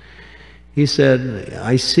devotees. He said,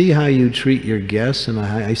 I see how you treat your guests, and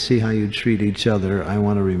I see how you treat each other. I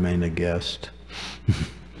want to remain a guest.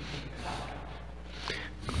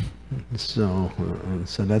 So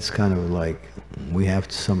that's kind of like, we have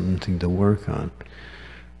something to work on.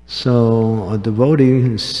 So a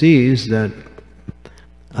devotee sees that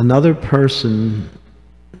another person,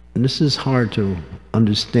 and this is hard to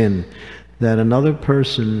understand, that another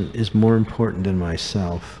person is more important than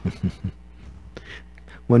myself.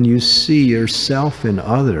 When you see yourself in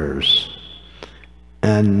others,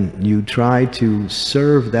 and you try to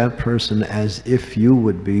serve that person as if you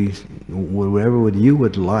would be, whatever you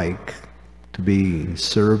would like to be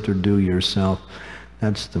served or do yourself,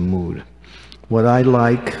 that's the mood. What I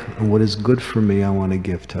like and what is good for me, I want to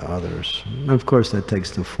give to others. And of course, that takes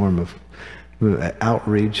the form of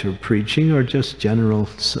outreach or preaching or just general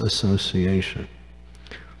association.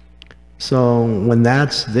 So when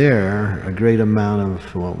that's there, a great amount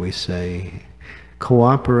of what we say,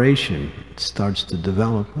 cooperation starts to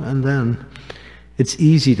develop, and then it's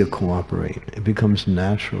easy to cooperate. It becomes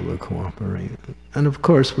natural to cooperate. And of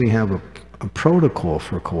course we have a protocol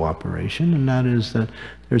for cooperation, and that is that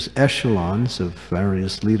there's echelons of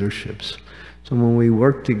various leaderships. So when we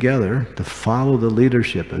work together to follow the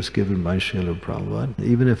leadership as given by Srila Prabhupada,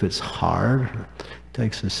 even if it's hard, it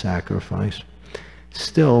takes a sacrifice,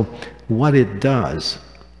 still what it does,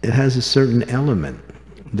 it has a certain element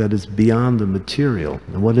that is beyond the material.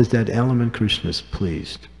 And what is that element? Krishna is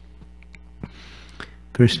pleased.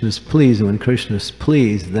 Krishna is pleased, and when Krishna is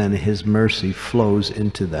pleased, then his mercy flows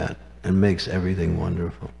into that and makes everything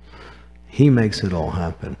wonderful. He makes it all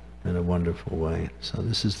happen in a wonderful way. So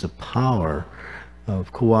this is the power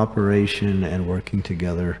of cooperation and working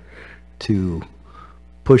together to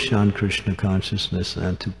push on Krishna consciousness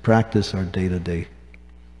and to practice our day-to-day.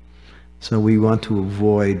 So we want to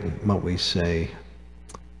avoid what we say,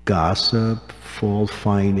 gossip,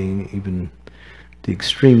 fault-finding, even the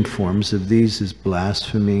extreme forms of these is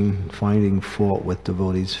blaspheming, finding fault with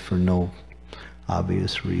devotees for no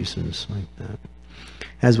obvious reasons like that.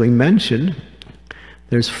 As we mentioned,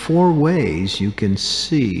 there's 4 ways you can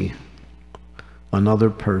see another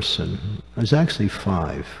person. There's actually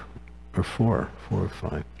 5 or 4 or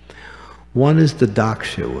 5. One is the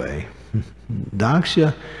Daksha way.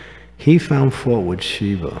 Daksha, he found fault with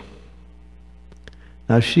Shiva.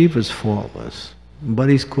 Now Shiva's faultless, but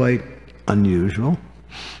he's quite unusual.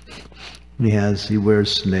 He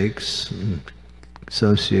wears snakes, and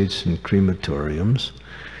associates in crematoriums,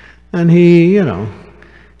 and he, you know,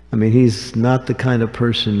 I mean, he's not the kind of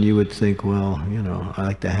person you would think, well, you know, I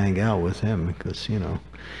like to hang out with him because, you know,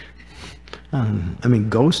 I mean,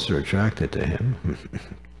 ghosts are attracted to him,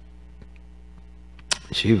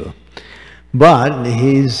 Shiva, but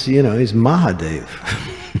he's, you know, he's Mahadev.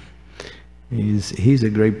 He's a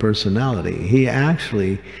great personality. He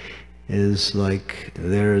actually is like,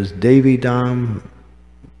 there's Devidam,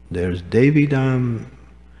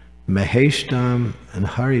 Maheshdam, and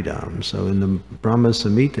Haridam. So in the Brahma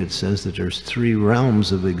Samhita it says that there's 3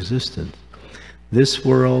 realms of existence. This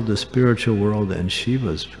world, the spiritual world, and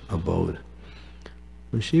Shiva's abode.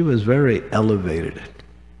 So Shiva is very elevated.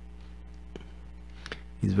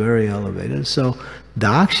 He's very elevated. So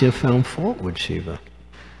Daksha found fault with Shiva.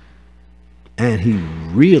 And he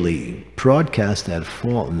really broadcast that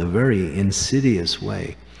fault in a very insidious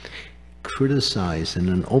way. Criticized in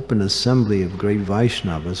an open assembly of great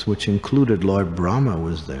Vaishnavas, which included Lord Brahma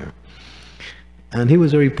was there. And he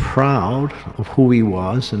was very proud of who he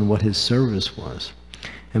was and what his service was.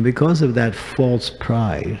 And because of that false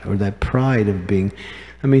pride, or that pride of being,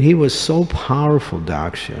 I mean, he was so powerful,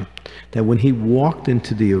 Daksha, that when he walked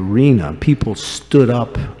into the arena, people stood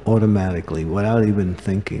up automatically without even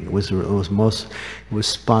thinking. It was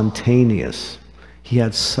spontaneous. He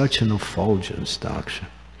had such an effulgence, Daksha.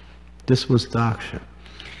 This was Daksha.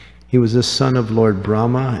 He was the son of Lord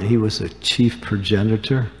Brahma, and he was a chief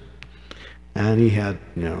progenitor. And he had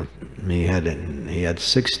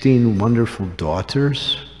 16 wonderful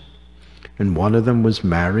daughters, and one of them was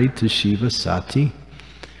married to Shiva Sati,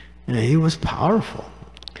 and he was powerful.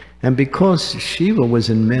 And because Shiva was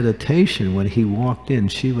in meditation when he walked in,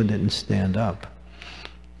 Shiva didn't stand up.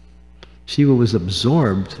 Shiva was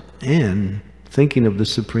absorbed in thinking of the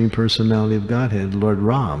Supreme Personality of Godhead, Lord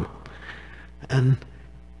Ram. And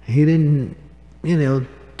he didn't,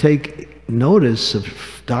 take notice of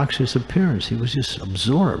Daksha's appearance. He was just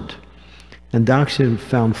absorbed. And Daksha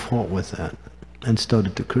found fault with that and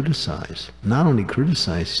started to criticize. Not only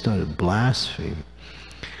criticize, he started blaspheme.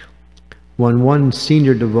 When one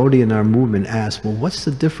senior devotee in our movement asked, well, what's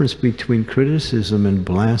the difference between criticism and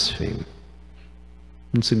blaspheme?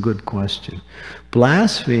 It's a good question.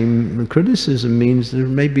 Blaspheme, criticism means there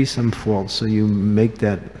may be some fault, so you make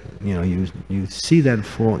that, you see that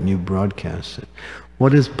fault and you broadcast it.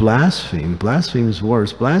 What is blaspheme? Blaspheme is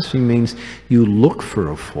worse. Blaspheme means you look for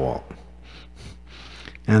a fault.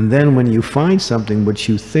 And then when you find something which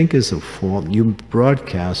you think is a fault, you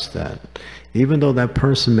broadcast that. Even though that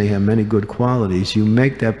person may have many good qualities, you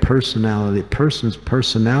make that person's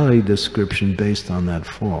personality description based on that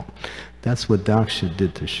fault. That's what Daksha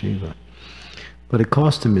did to Shiva. But it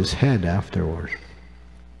cost him his head afterwards.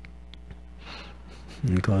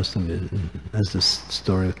 It cost him as the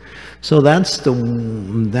story. So that's the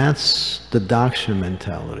Daksha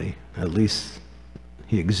mentality. At least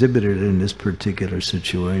he exhibited it in this particular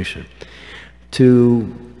situation.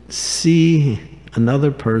 To see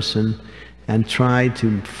another person and try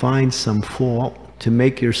to find some fault to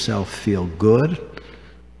make yourself feel good,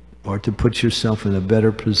 or to put yourself in a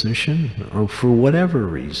better position, or for whatever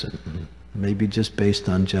reason, maybe just based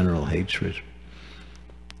on general hatred.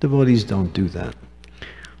 Devotees don't do that.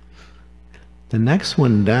 The next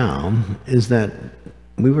one down is that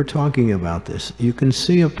we were talking about this. You can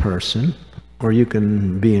see a person, or you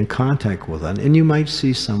can be in contact with them, and you might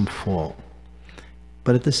see some fault.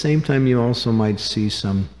 But at the same time, you also might see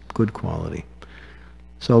some good quality.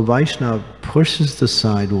 So Vaishnava pushes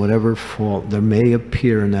aside whatever fault there may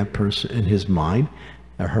appear in that person, in his mind,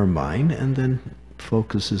 or her mind, and then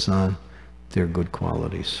focuses on their good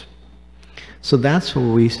qualities. So that's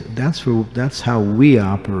how we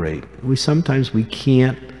operate. Sometimes we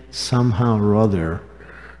can't somehow or other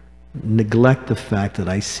neglect the fact that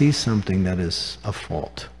I see something that is a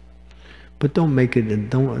fault. But don't make it,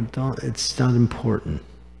 it's not important.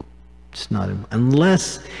 It's not,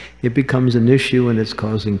 unless it becomes an issue and it's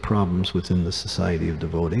causing problems within the society of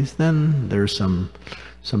devotees, then there's some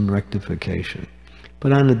rectification.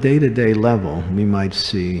 But on a day-to-day level, we might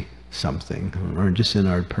see something, or just in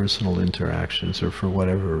our personal interactions, or for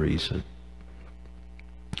whatever reason.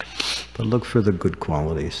 But look for the good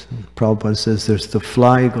qualities. Prabhupada says there's the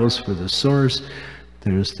fly goes for the source,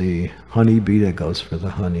 there's the honeybee that goes for the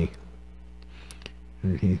honey.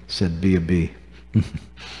 And he said, be a bee.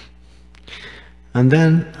 And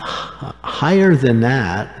then higher than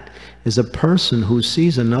that is a person who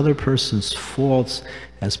sees another person's faults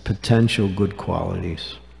as potential good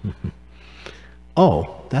qualities.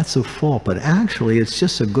 Oh, that's a fault, but actually it's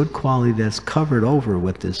just a good quality that's covered over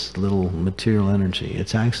with this little material energy.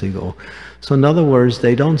 It's actually so in other words,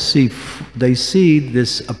 they see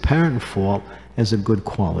this apparent fault as a good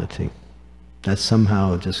quality that's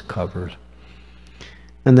somehow just covered.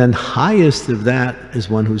 And then highest of that is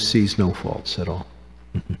one who sees no faults at all.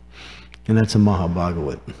 And that's a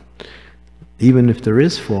Mahabhagavat. Even if there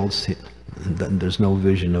is faults, there's no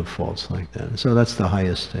vision of faults like that. So that's the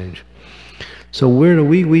highest stage. So where do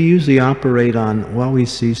we usually operate on, well, we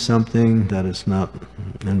see something that is not,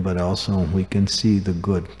 but also we can see the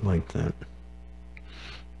good like that.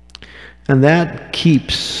 And that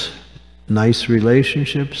keeps nice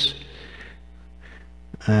relationships,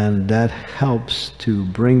 and that helps to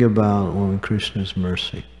bring about Lord Krishna's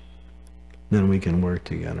mercy. Then we can work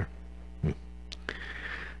together.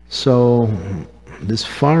 So this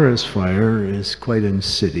forest fire is quite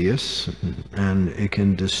insidious, and it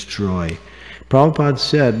can destroy. Prabhupada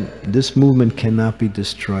said this movement cannot be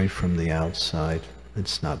destroyed from the outside.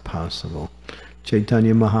 It's not possible.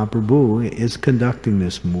 Chaitanya Mahaprabhu is conducting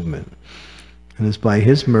this movement. And it's by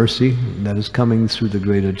his mercy that is coming through the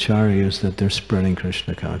great acharyas that they're spreading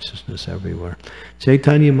Krishna consciousness everywhere.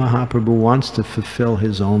 Chaitanya Mahaprabhu wants to fulfill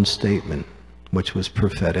his own statement, which was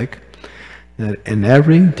prophetic. that in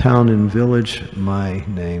every town and village my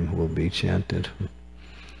name will be chanted.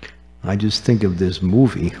 I just think of this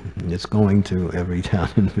movie, it's going to every town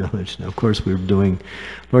and village. Now, of course, we're doing,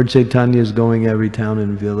 Lord Chaitanya is going every town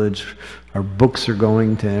and village. Our books are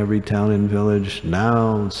going to every town and village.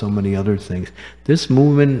 Now, so many other things. This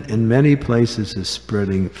movement in many places is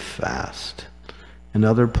spreading fast. In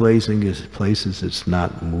other places it's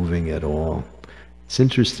not moving at all. It's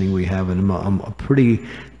interesting, we have a pretty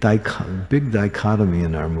big dichotomy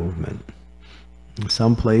in our movement. In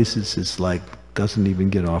some places it's like, doesn't even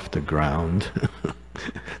get off the ground.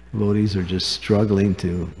 Devotees are just struggling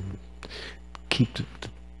to keep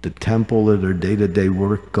the temple or their day-to-day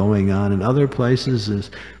work going on. In other places, as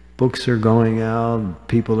books are going out,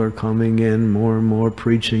 people are coming in, more and more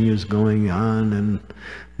preaching is going on, and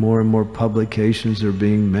more publications are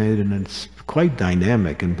being made, and it's quite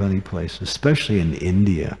dynamic in many places, especially in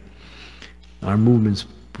India. Our movement's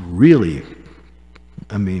really,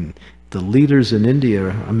 I mean, the leaders in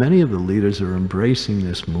India, many of the leaders are embracing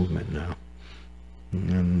this movement now.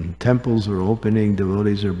 And temples are opening,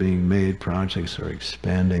 devotees are being made, projects are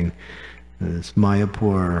expanding. This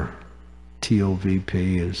Mayapur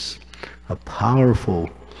TOVP is a powerful,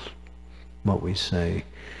 what we say,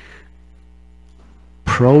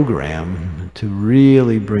 program to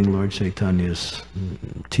really bring Lord Chaitanya's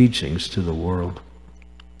teachings to the world.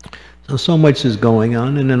 So much is going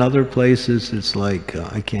on, and in other places it's like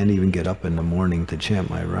I can't even get up in the morning to chant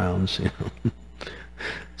my rounds, you know.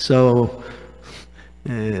 So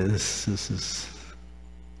this is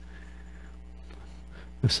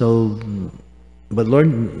so. But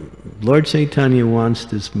Lord Chaitanya wants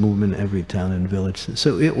this movement every town and village,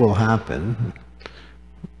 so it will happen.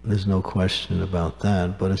 There's no question about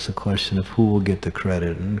that. But it's a question of who will get the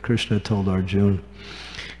credit. And Krishna told Arjuna,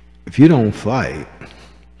 if you don't fight,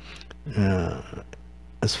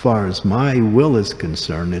 as far as my will is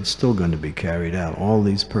concerned, it's still going to be carried out. All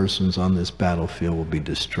these persons on this battlefield will be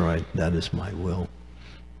destroyed. That is my will.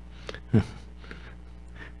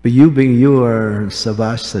 But you are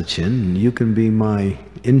Savasachin, you can be my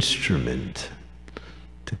instrument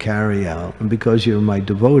to carry out. And because you're my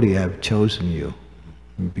devotee, I've chosen you.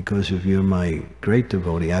 Because if you're my great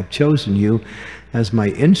devotee, I've chosen you as my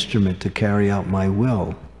instrument to carry out my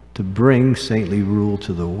will, to bring saintly rule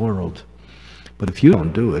to the world. But if you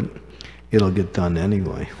don't do it, it'll get done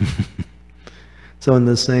anyway. So in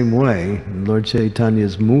the same way, Lord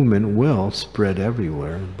Chaitanya's movement will spread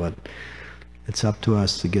everywhere, but it's up to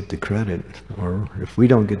us to get the credit. Or if we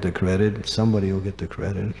don't get the credit, somebody will get the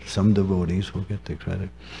credit. Some devotees will get the credit.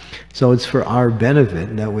 So it's for our benefit,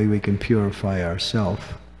 and that way we can purify ourselves.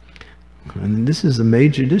 And this is a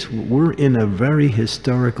major, we're in a very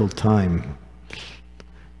historical time.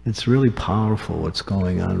 It's really powerful what's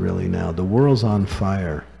going on really now. The world's on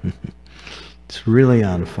fire. It's really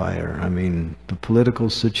on fire. I mean, the political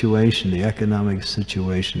situation, the economic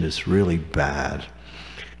situation is really bad.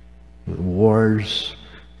 Wars,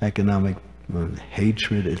 economic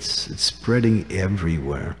hatred, it's spreading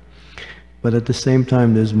everywhere. But at the same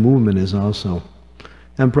time, this movement is also,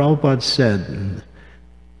 and Prabhupada said,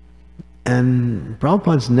 and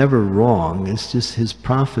Prabhupada's never wrong, it's just his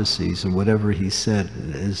prophecies and whatever he said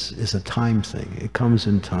is a time thing. It comes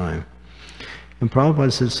in time. And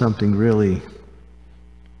Prabhupada said something really,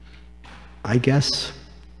 I guess,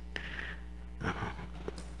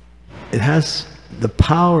 it has the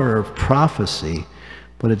power of prophecy,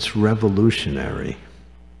 but it's revolutionary.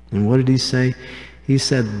 And what did he say? He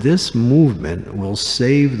said, this movement will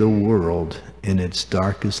save the world in its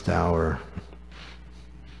darkest hour.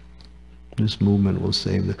 This movement will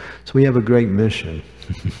save the... So we have a great mission.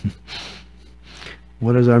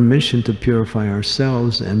 What is our mission? To purify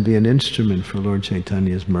ourselves and be an instrument for Lord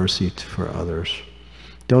Chaitanya's mercy for others.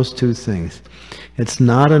 Those two things. It's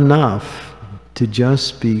not enough to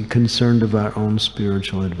just be concerned about our own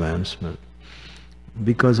spiritual advancement.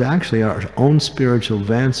 Because actually our own spiritual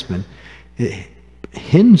advancement, it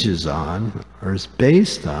hinges on, or is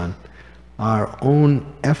based on, our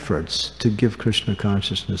own efforts to give Krishna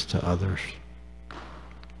consciousness to others.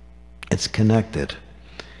 It's connected.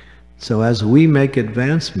 So as we make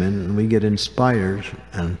advancement and we get inspired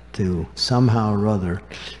and to somehow or other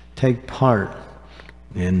take part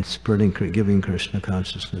in spreading, giving Krishna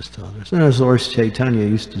consciousness to others. And as Lord Chaitanya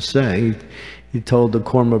used to say, he told the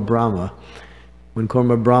Kurma Brahma, when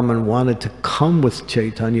Kurma Brahman wanted to come with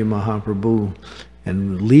Chaitanya Mahaprabhu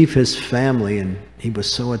and leave his family, and he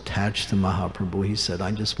was so attached to Mahaprabhu, he said,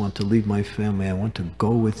 I just want to leave my family, I want to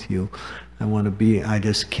go with you, I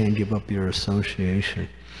just can't give up your association.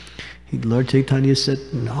 Lord Chaitanya said,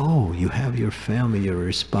 no, you have your family, your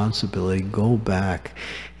responsibility, go back.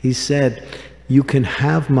 He said, you can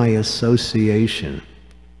have my association,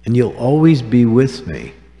 and you'll always be with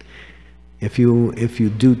me if you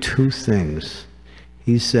do two things.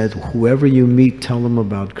 He said, whoever you meet, tell them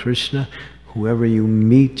about Krishna. Whoever you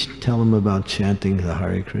meet, tell them about chanting the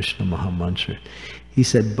Hare Krishna Mahamantra. He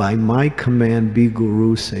said, by my command, be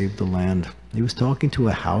guru, save the land. He was talking to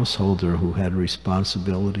a householder who had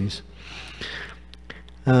responsibilities.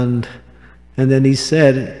 And then he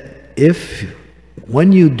said,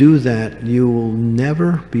 when you do that, you will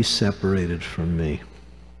never be separated from me.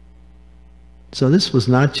 So this was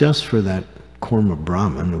not just for that Kurma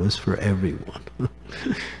Brahmin, it was for everyone.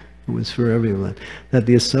 It was for everyone. That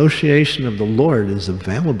the association of the Lord is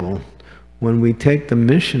available when we take the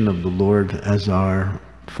mission of the Lord as our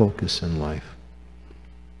focus in life.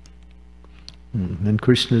 And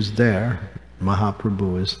Krishna is there,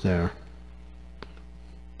 Mahaprabhu is there.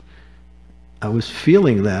 I was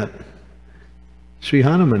feeling that. Sri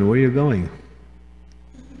Hanuman, where are you going?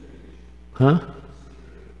 Huh?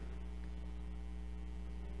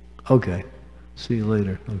 Okay. See you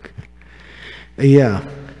later. Okay. Yeah.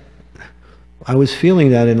 I was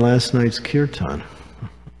feeling that in last night's kirtan.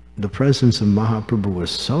 The presence of Mahaprabhu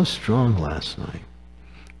was so strong last night.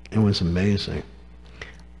 It was amazing.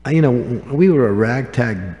 You know, we were a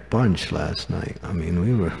ragtag bunch last night. I mean,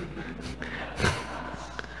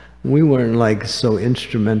 we weren't like so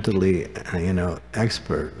instrumentally, you know,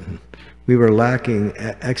 expert. We were lacking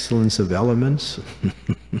excellence of elements.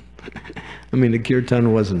 I mean, the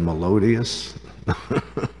kirtan wasn't melodious.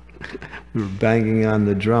 We were banging on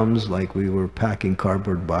the drums like we were packing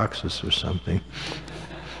cardboard boxes or something.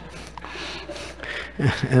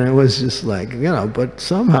 And it was just like, you know, but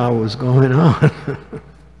somehow it was going on.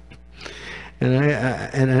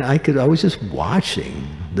 And I was just watching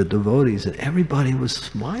the devotees, and everybody was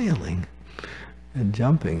smiling and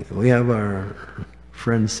jumping. We have our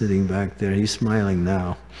friend sitting back there. He's smiling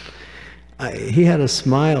now. He had a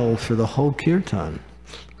smile for the whole kirtan.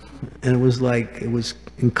 And it was like, it was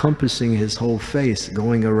encompassing his whole face,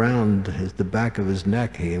 going around the back of his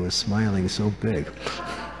neck. He was smiling so big.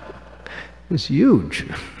 It was huge.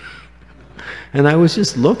 And I was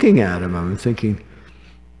just looking at him. I'm thinking,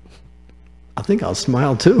 I think I'll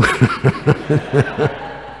smile too.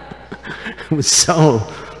 It was so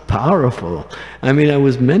powerful. I mean, there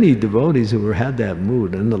was many devotees who had that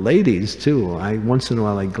mood, and the ladies too. Once in a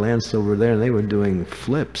while I glanced over there, and they were doing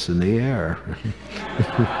flips in the air.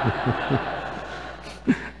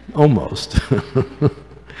 Almost.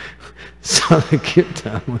 So the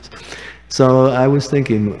kirtan was. So I was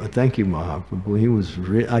thinking, thank you, Mahaprabhu. He was.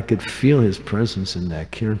 I could feel his presence in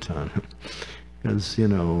that kirtan. Because, you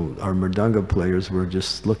know, our mridanga players were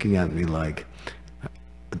just looking at me like,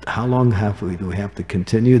 how long do we have to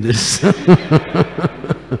continue this?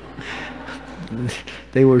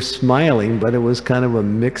 They were smiling, but it was kind of a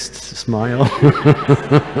mixed smile.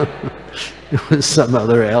 There was some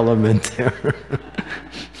other element there.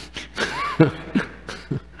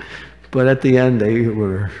 But at the end, they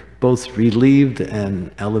were both relieved and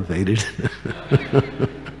elevated.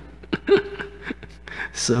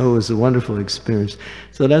 So it was a wonderful experience.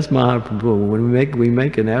 So that's Mahaprabhu. When we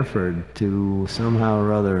make an effort to somehow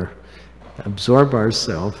or other absorb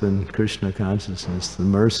ourselves in Krishna consciousness, the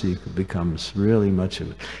mercy becomes really much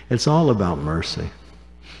of it. It's all about mercy.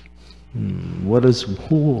 What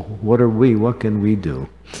are we? What can we do?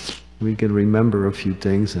 We can remember a few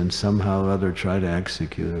things and somehow or other try to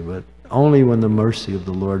execute it, but only when the mercy of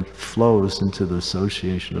the Lord flows into the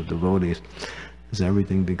association of devotees does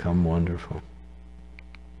everything become wonderful.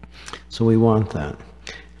 So we want that.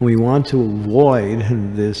 We want to avoid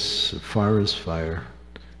this forest fire,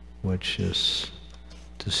 which is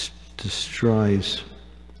destroys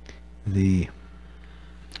it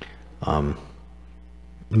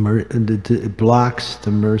blocks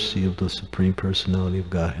the mercy of the Supreme Personality of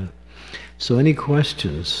Godhead. So any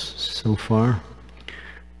questions so far?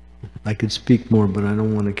 I could speak more, but I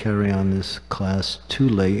don't want to carry on this class too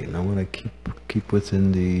late, and I want to keep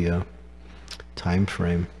within the time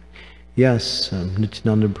frame. Yes,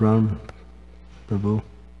 Nityananda Prabhu.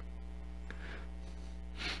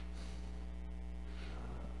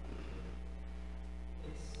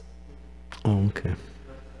 Oh, okay.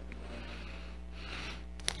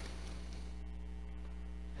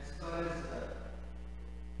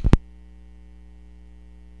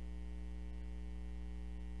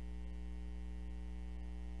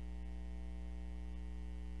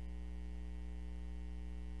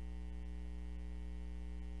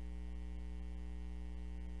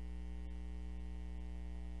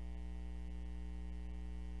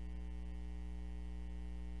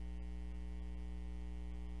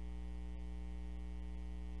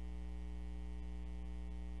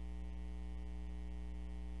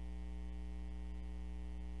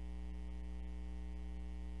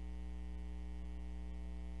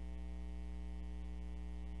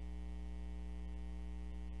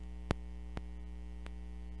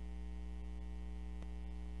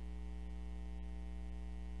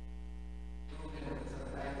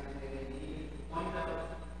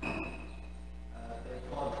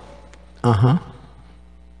 Uh-huh.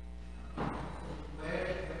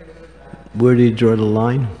 Where do you draw the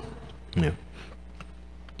line? Yeah.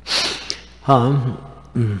 A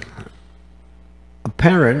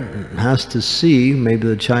parent has to see maybe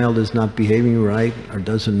the child is not behaving right or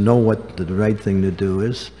doesn't know what the right thing to do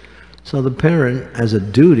is. So the parent, as a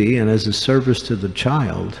duty and as a service to the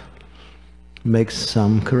child, makes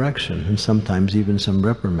some correction and sometimes even some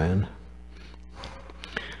reprimand.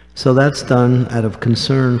 So that's done out of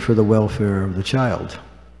concern for the welfare of the child.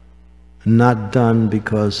 Not done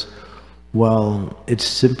because, well, it's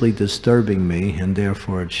simply disturbing me and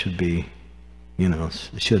therefore it should be, it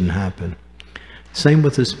shouldn't happen. Same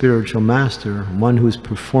with a spiritual master, one who's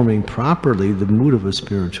performing properly the mood of a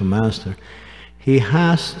spiritual master. He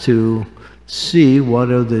has to see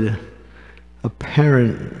what are the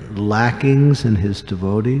apparent lackings in his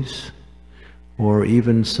devotees, or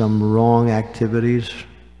even some wrong activities,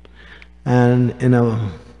 and in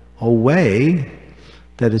a way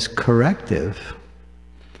that is corrective,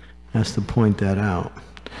 has to point that out.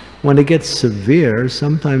 When it gets severe,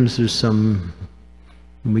 sometimes there's a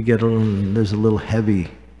little heavy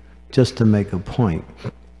just to make a point.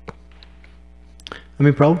 I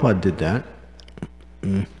mean, Prabhupada did that.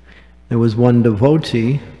 There was one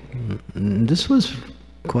devotee, this was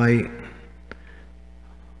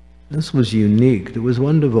unique. There was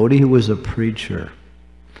one devotee who was a preacher.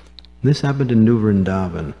 This happened in New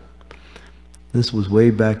Vrindavan. This was way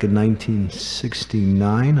back in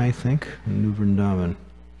 1969, I think, in New Vrindavan,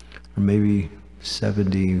 or maybe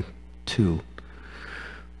 72,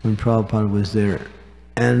 when Prabhupada was there.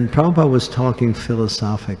 And Prabhupada was talking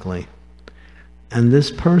philosophically. And this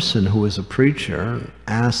person who was a preacher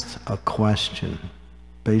asked a question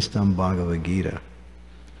based on Bhagavad Gita.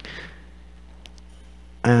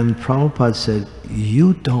 And Prabhupada said,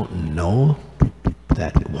 "You don't know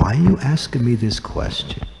that? Why are you asking me this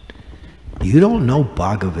question? You don't know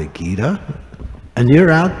Bhagavad Gita? And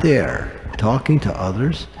you're out there talking to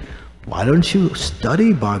others? Why don't you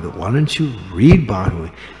study Bhagavad? Why don't you read Bhagavad?"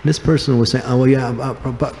 And this person was saying, "Oh yeah,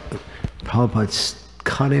 Prabhupada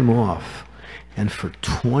cut him off. And for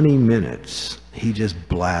 20 minutes, he just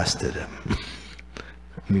blasted him.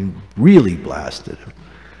 I mean, really blasted him.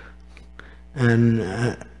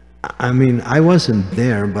 And I mean, I wasn't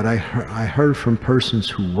there, but I heard from persons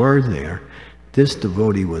who were there, this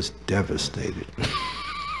devotee was devastated.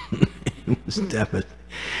 He was devastated.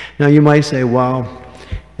 Now you might say, well,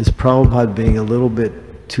 is Prabhupada being a little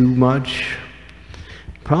bit too much?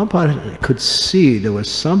 Prabhupada could see there was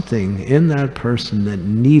something in that person that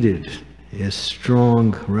needed a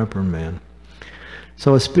strong reprimand.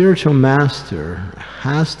 So a spiritual master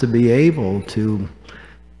has to be able to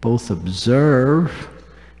both observe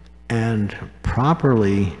and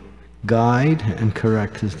properly guide and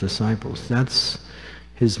correct his disciples. That's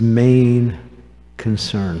his main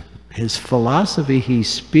concern. His philosophy he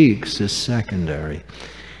speaks is secondary.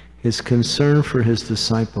 His concern for his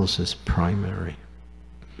disciples is primary.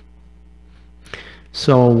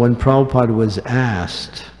 So when Prabhupada was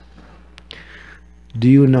asked, "Do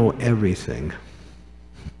you know everything?"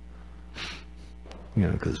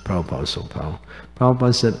 Because Prabhupada was so powerful.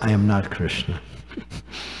 Prabhupada said, "I am not Krishna.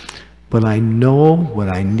 But I know what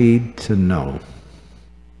I need to know."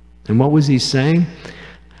 And what was he saying?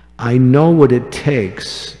 I know what it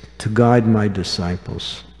takes to guide my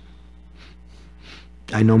disciples.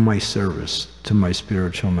 I know my service to my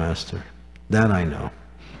spiritual master. That I know.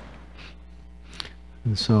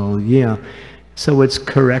 And so, yeah. So it's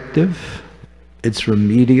corrective, it's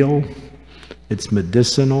remedial, it's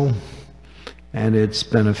medicinal, and it's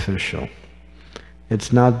beneficial.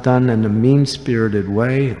 It's not done in a mean-spirited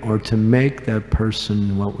way or to make that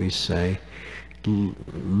person, what we say,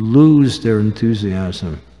 lose their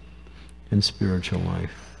enthusiasm in spiritual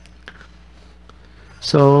life.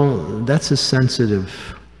 So that's a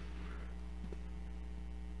sensitive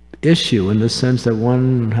issue in the sense that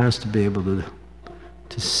one has to be able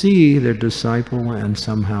to see their disciple and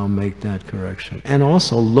somehow make that correction. And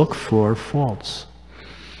also look for faults.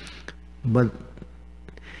 But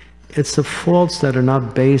it's the faults that are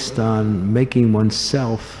not based on making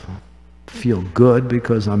oneself feel good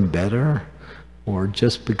because I'm better, or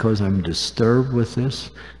just because I'm disturbed with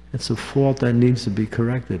this. It's a fault that needs to be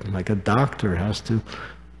corrected. Like a doctor has to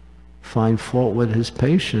find fault with his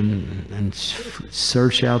patient and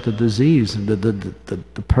search out the disease.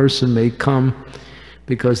 The person may come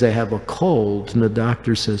because they have a cold, and the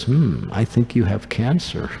doctor says, I think you have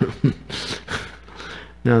cancer.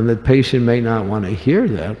 Now, the patient may not want to hear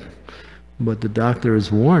that, but the doctor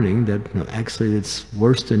is warning that actually it's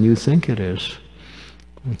worse than you think it is.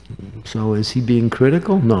 So is he being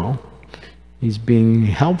critical? No. He's being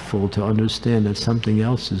helpful to understand that something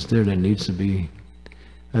else is there that needs to be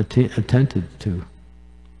attended to.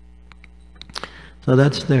 So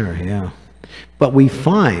that's there, yeah. But we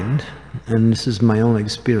find, and this is my own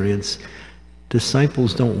experience,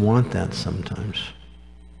 disciples don't want that sometimes.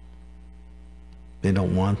 They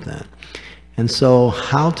don't want that. And so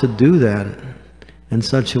how to do that in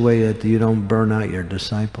such a way that you don't burn out your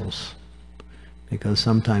disciples? Because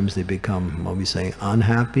sometimes they become, what we say,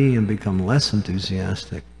 unhappy and become less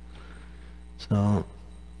enthusiastic. So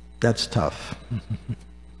that's tough.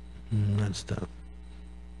 That's tough.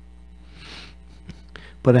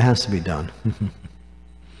 But it has to be done.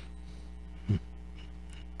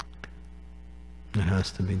 It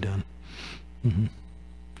has to be done.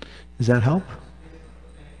 Does that help?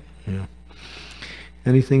 Yeah.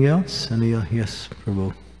 Anything else? Yes,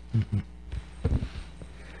 Prabhu.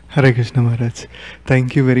 Hare Krishna Maharaj.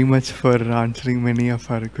 Thank you very much for answering many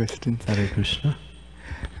of our questions. Hare Krishna.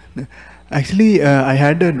 Actually, I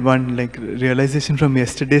had one realization from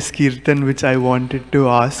yesterday's kirtan which I wanted to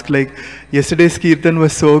ask. Yesterday's kirtan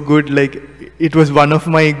was so good. It was one of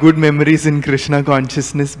my good memories in Krishna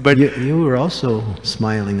consciousness. But you were also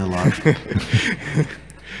smiling a lot.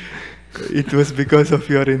 It was because of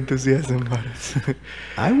your enthusiasm, Maharaj.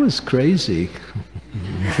 I was crazy.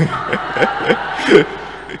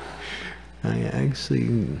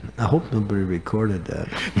 I hope nobody recorded that.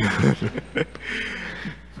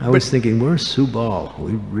 I was thinking, where's Subal?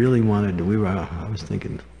 We really wanted to, I was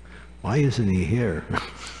thinking, why isn't he here?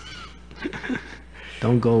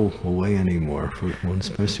 Don't go away anymore,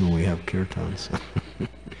 especially when we have kirtans.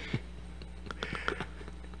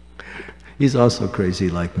 He's also crazy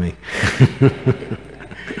like me.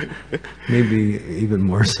 Maybe even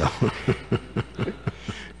more so.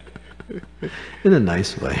 In a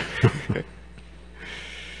nice way.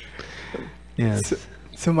 Yes.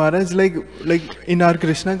 So Maharaj, in our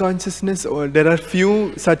Krishna consciousness, there are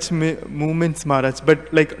few such movements, Maharaj,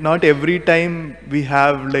 but not every time we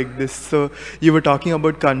have this. So you were talking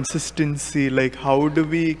about consistency, how do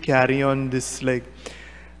we carry on this?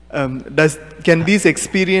 Can these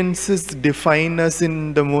experiences define us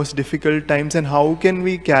in the most difficult times, and how can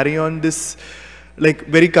we carry on this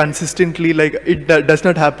very consistently? It does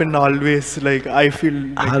not happen always. I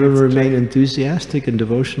feel how to remain enthusiastic in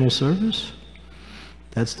devotional service?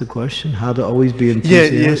 That's the question. How to always be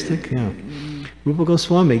enthusiastic? Yeah. Rupa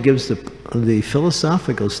Goswami gives the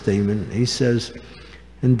philosophical statement. He says,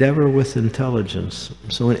 endeavor with intelligence.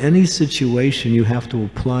 So in any situation, you have to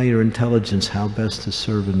apply your intelligence how best to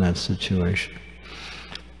serve in that situation.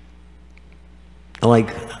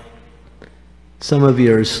 Like some of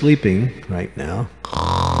you are sleeping right now.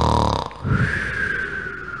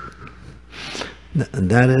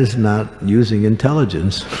 That is not using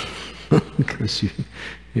intelligence. Because it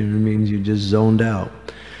means you just zoned out.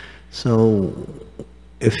 So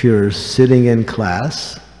if you're sitting in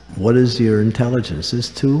class, what is your intelligence? Is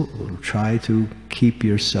to try to keep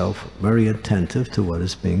yourself very attentive to what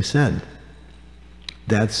is being said.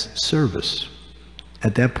 That's service.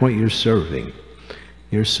 At that point you're serving.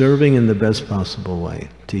 You're serving in the best possible way,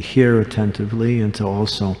 to hear attentively and to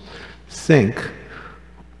also think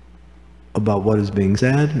about what is being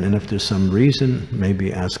said, and if there's some reason,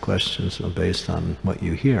 maybe ask questions based on what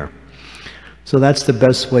you hear. So that's the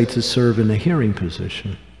best way to serve in a hearing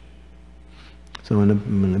position. So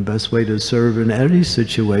in the best way to serve in any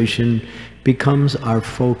situation becomes our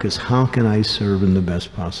focus. How can I serve in the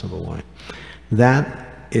best possible way? That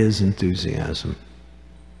is enthusiasm.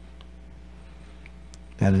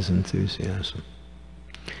 That is enthusiasm.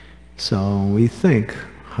 So we think,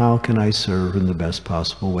 how can I serve in the best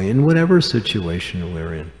possible way in whatever situation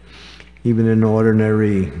we're in, even in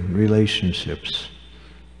ordinary relationships,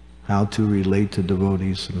 how to relate to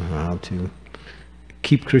devotees and how to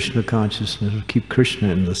keep Krishna consciousness, keep Krishna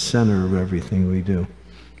in the center of everything we do.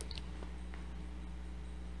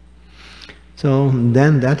 So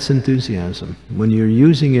then that's enthusiasm, when you're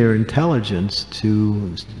using your intelligence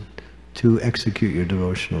to execute your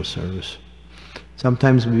devotional service.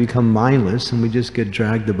 Sometimes we become mindless and we just get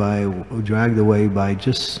dragged away by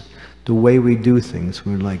just the way we do things.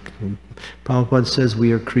 We're like, Prabhupada says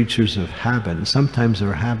we are creatures of habit, and sometimes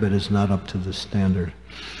our habit is not up to the standard.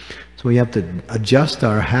 So we have to adjust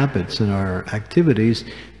our habits and our activities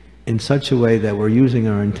in such a way that we're using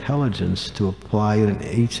our intelligence to apply it in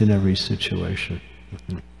each and every situation.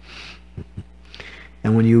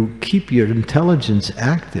 And when you keep your intelligence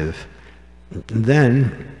active,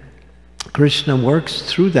 then Krishna works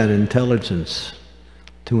through that intelligence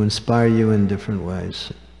to inspire you in different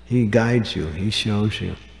ways. He guides you, he shows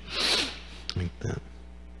you, like that.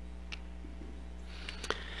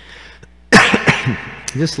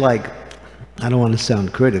 just like, I don't want to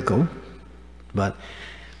sound critical, but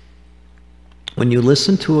when you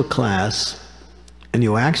listen to a class and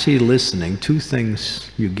you're actually listening, two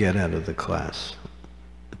things you get out of the class.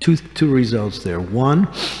 Two results there. One,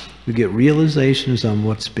 you get realizations on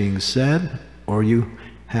what's being said, or you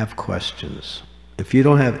have questions. If you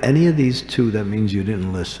don't have any of these two, that means you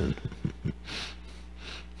didn't listen.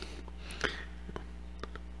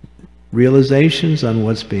 Realizations on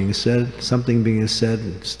what's being said, something being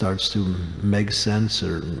said starts to make sense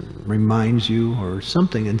or reminds you or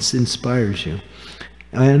something, and inspires you.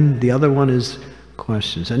 And the other one is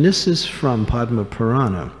questions. And this is from Padma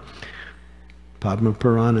Purana. Padma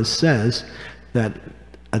Purana says that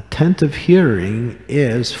attentive hearing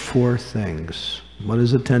is 4 things. What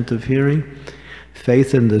is attentive hearing?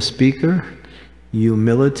 Faith in the speaker,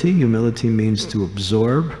 humility. Humility means to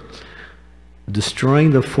absorb.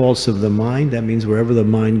 Destroying the faults of the mind. That means wherever the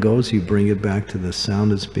mind goes, you bring it back to the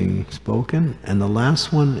sound that's being spoken. And the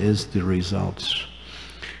last one is the results.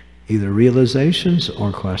 Either realizations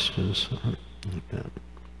or questions.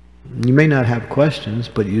 You may not have questions,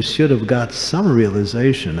 but you should have got some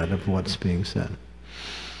realization out of what's being said.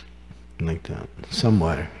 Like that.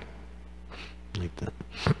 Somewhere. Like that.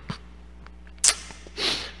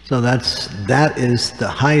 So that is the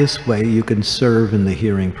highest way you can serve in the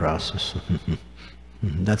hearing process.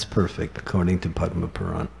 That's perfect, according to Padma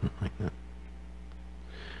Purana. Like that.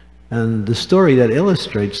 And the story that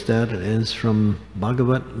illustrates that is from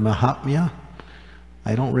Bhagavad Mahatmya.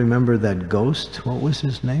 I don't remember that ghost. What was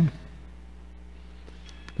his name?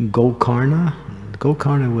 Gokarna.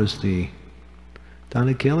 Gokarna was the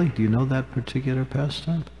Danakili. Do you know that particular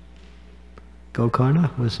pastime? Gokarna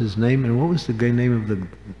was his name, and what was the name of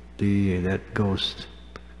that ghost?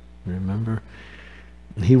 Remember?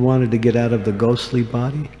 He wanted to get out of the ghostly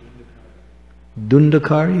body.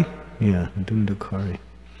 Dundakari? Yeah, Dundakari.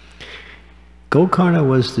 Gokarna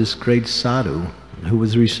was this great sadhu who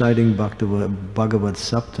was reciting Bhagavad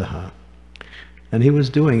Saptaha. And he was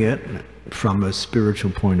doing it from a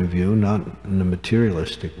spiritual point of view, not in a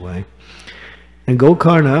materialistic way. And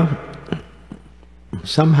Gokarna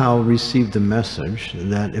somehow received a message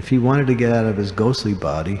that if he wanted to get out of his ghostly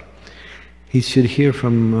body, he should hear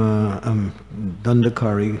from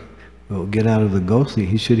Dandakari, get out of the ghostly,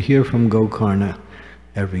 he should hear from Gokarna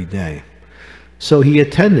every day. So he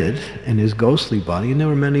attended in his ghostly body, and there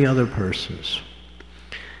were many other persons.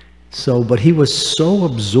 So, but he was so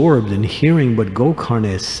absorbed in hearing what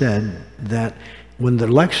Gokarna said that when the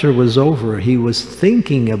lecture was over, he was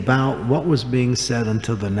thinking about what was being said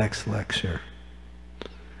until the next lecture.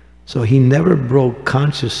 So he never broke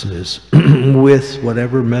consciousness with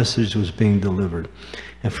whatever message was being delivered.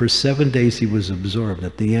 And for 7 days he was absorbed.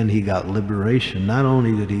 At the end he got liberation. Not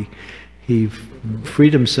only did he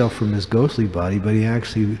freed himself from his ghostly body, but he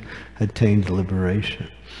actually attained liberation.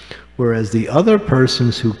 Whereas the other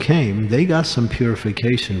persons who came, they got some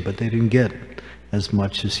purification, but they didn't get as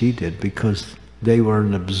much as he did because they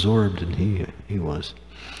weren't absorbed and he was.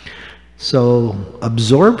 So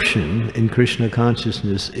absorption in Krishna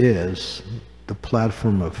consciousness is the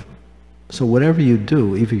platform of, so whatever you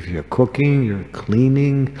do, even if you're cooking, you're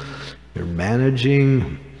cleaning, you're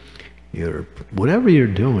managing, whatever you're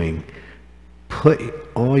doing, put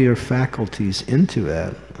all your faculties into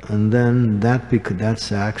it, and then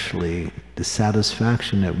that's actually the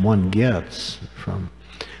satisfaction that one gets from.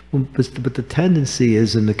 But the tendency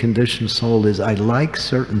is in the conditioned soul is I like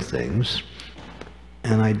certain things,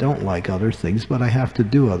 and I don't like other things, but I have to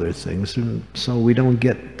do other things, and so we don't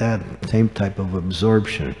get that same type of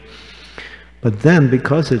absorption. But then,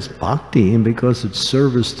 because it's bhakti and because it's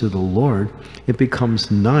service to the Lord, it becomes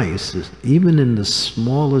nice, even in the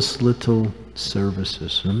smallest little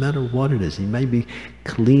services, no matter what it is. He may be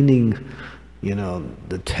cleaning,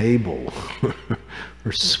 the table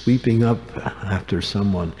or sweeping up after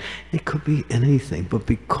someone. It could be anything, but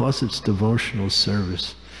because it's devotional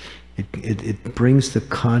service, it brings the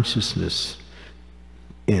consciousness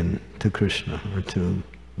in to Krishna or to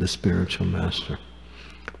the spiritual master.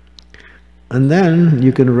 And then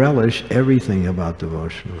you can relish everything about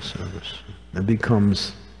devotional service. It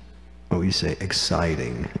becomes, what we say,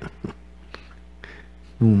 exciting.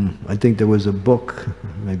 I think there was a book,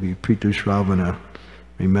 maybe Prithu Shravana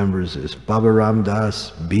remembers this, Baba Ram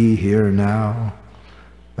Das, Be Here Now,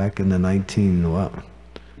 back in the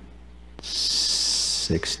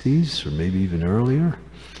 1960s, or maybe even earlier.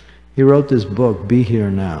 He wrote this book, Be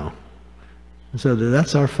Here Now. So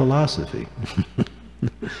that's our philosophy.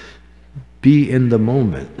 Be in the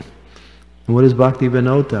moment. And what is Bhakti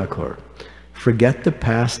Vinod Thakur? Forget the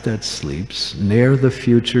past that sleeps, ne'er the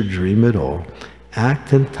future dream at all.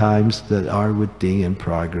 Act in times that are with thee, in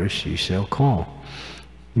progress ye shall call.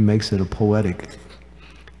 He makes it a poetic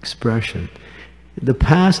expression. The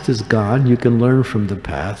past is gone, you can learn from the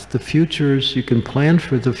past. The future is, you can plan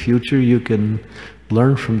for the future, you can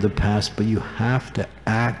learn from the past, but you have to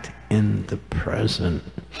act in the present.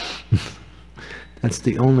 That's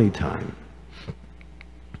the only time.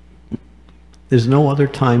 There's no other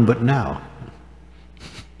time but now.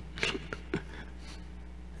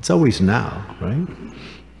 It's always now, right?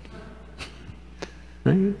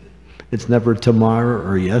 Right? It's never tomorrow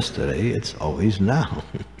or yesterday, it's always now.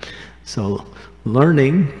 So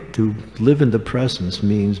learning to live in the presence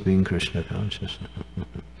means being Krishna conscious.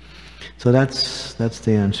 So that's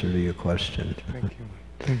the answer to your question. Thank you.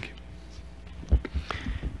 Thank you.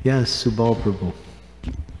 Yes, Subal Prabhu.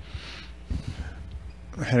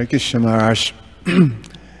 Hare Krishna Maharaj.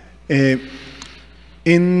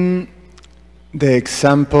 In the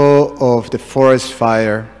example of the forest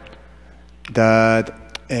fire that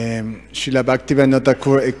Srila Bhaktivinoda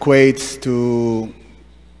Thakur equates to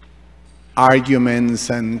arguments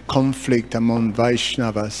and conflict among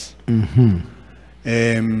Vaishnavas.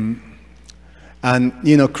 And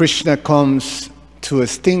you know, Krishna comes to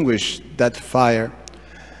extinguish that fire.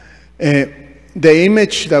 The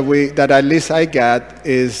image that at least I get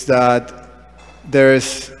is that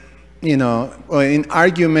there's, you know, in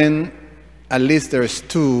argument, at least there's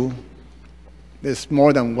two. There's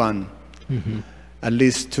more than one. At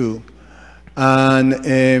least two.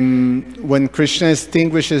 And when Krishna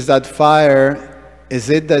extinguishes that fire, is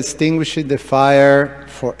it that extinguishes the fire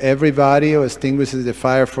for everybody or extinguishes the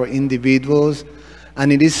fire for individuals?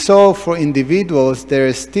 And it is so for individuals, there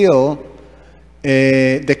is still,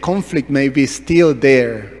 the conflict may be still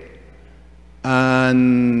there.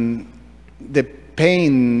 And the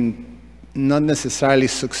pain not necessarily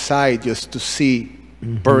subside just to see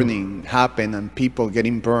burning happen and people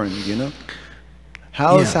getting burned, you know?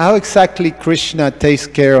 How exactly Krishna takes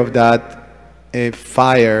care of that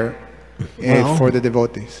fire for the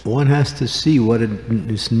devotees? One has to see what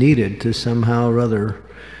is needed to somehow or other.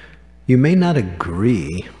 You may not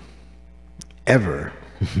agree, ever,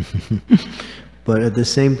 but at the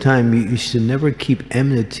same time, you should never keep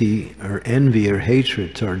enmity or envy or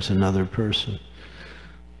hatred towards another person.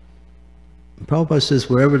 Prabhupada says,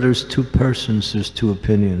 wherever there's two persons, there's two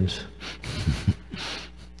opinions.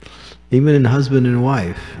 Even in husband and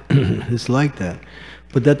wife, it's like that.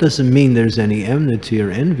 But that doesn't mean there's any enmity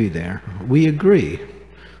or envy there. We agree,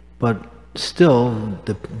 but still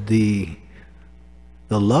the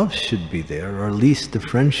love should be there, or at least the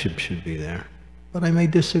friendship should be there. But I may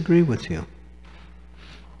disagree with you.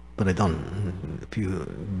 But I don't. If you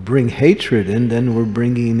bring hatred in, then we're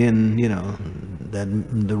bringing in, you know,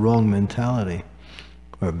 the wrong mentality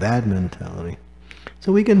or bad mentality.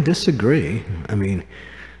 So we can disagree. I mean,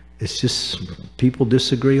 it's just people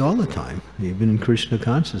disagree all the time, even in Krishna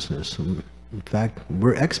consciousness. In fact,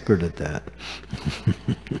 we're expert at that.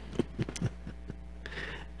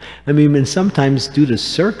 I mean, and sometimes due to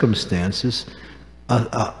circumstances,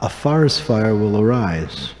 a forest fire will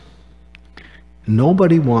arise.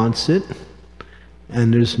 Nobody wants it,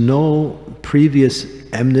 and there's no previous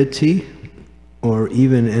enmity or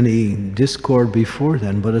even any discord before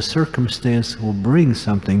then, but a circumstance will bring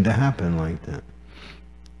something to happen like that.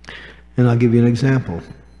 And I'll give you an example.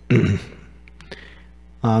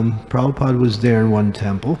 Prabhupada was there in one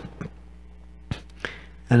temple,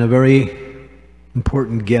 and a very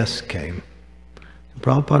important guest came.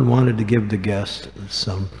 Prabhupada wanted to give the guest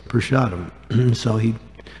some prasadam, so he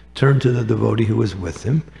turned to the devotee who was with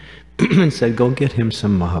him and said, go get him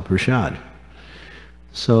some Mahaprasad.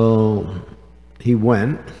 So he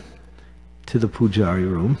went to the pujari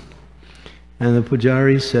room, and the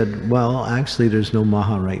pujari said, well, actually there's no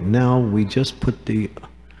Maha right now. We just put the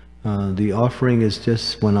offering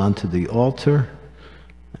just went onto the altar,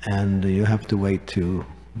 and you have to wait till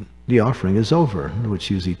the offering is over,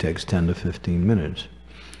 which usually takes 10 to 15 minutes.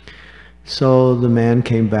 So the man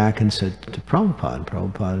came back and said to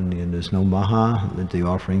Prabhupada, there's no Maha, the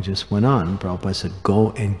offering just went on. Prabhupada said,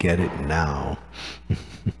 go and get it now.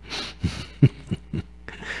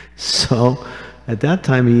 So at that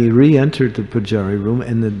time he re-entered the pujari room,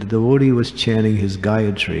 and the devotee was chanting his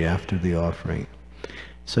Gayatri after the offering.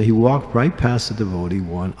 So he walked right past the devotee,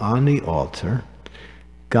 went on the altar,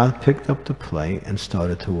 picked up the plate and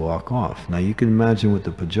started to walk off. Now you can imagine what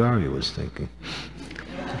the pujari was thinking.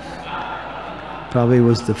 Probably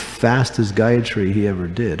was the fastest Gayatri he ever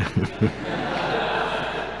did.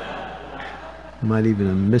 Might even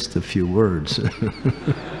have missed a few words.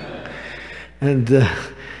 And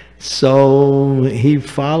So he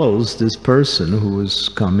follows this person who is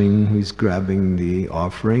coming, who's grabbing the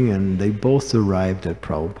offering, and they both arrived at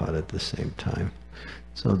Prabhupada at the same time.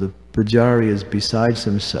 So the Pujari is besides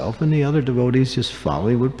himself, and the other devotees just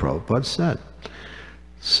following what Prabhupada said.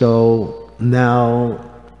 So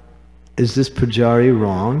now, is this Pujari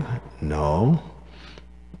wrong? No.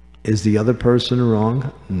 Is the other person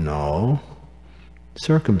wrong? No.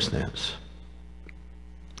 Circumstance.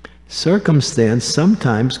 Circumstance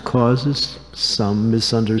sometimes causes some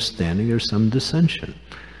misunderstanding or some dissension.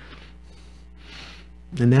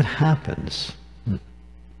 And that happens.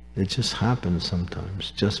 It just happens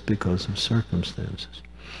sometimes, just because of circumstances.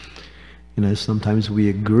 You know, sometimes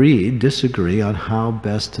we disagree on how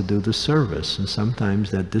best to do the service, and sometimes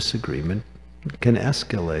that disagreement can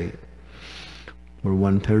escalate, where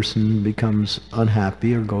one person becomes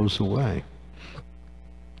unhappy or goes away.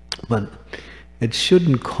 But it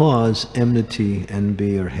shouldn't cause enmity,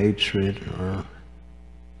 envy, or hatred, or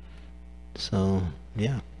so,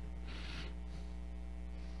 yeah.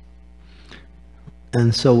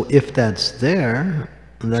 And so if that's there,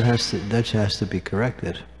 that has to be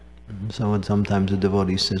corrected. So sometimes a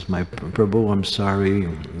devotee says, "My Prabhu, I'm sorry,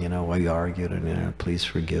 you know, I argued, and you know, please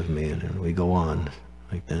forgive me," and we go on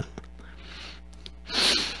like that.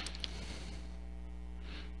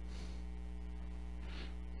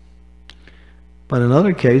 But in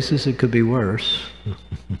other cases, it could be worse.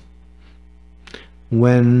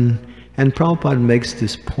 And Prabhupada makes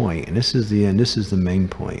this point, and this is the main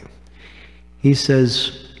point. He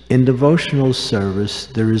says, in devotional service,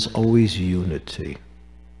 there is always unity.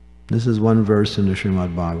 This is one verse in the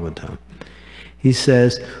Srimad Bhagavatam. He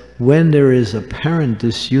says, when there is apparent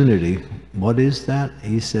disunity, what is that?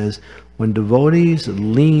 He says, when devotees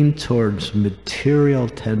lean towards material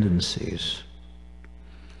tendencies,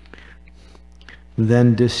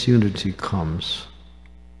 then disunity comes.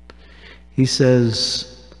 He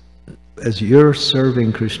says, as you're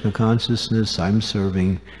serving Krishna consciousness, I'm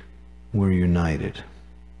serving, we're united.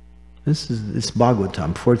 It's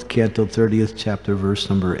Bhagavatam, 4th canto, 30th chapter, verse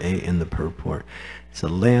number 8 in the purport. It's a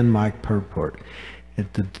landmark purport.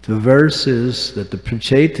 The verse is that the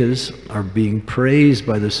Prachetas are being praised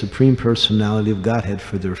by the Supreme Personality of Godhead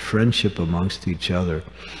for their friendship amongst each other.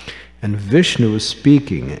 And Vishnu is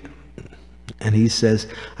speaking, and he says,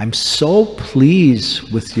 I'm so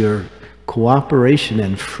pleased with your cooperation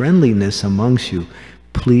and friendliness amongst you.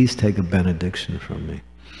 Please take a benediction from me.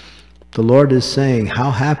 The Lord is saying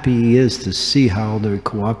how happy he is to see how they're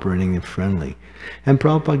cooperating and friendly. And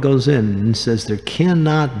Prabhupada goes in and says there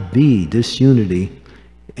cannot be disunity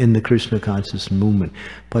in the Krishna conscious movement.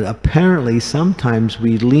 But apparently sometimes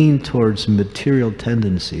we lean towards material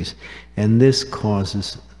tendencies, and this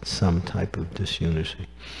causes some type of disunity.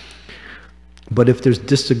 But if there's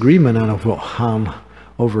disagreement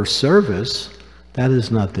over service, that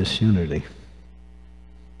is not disunity.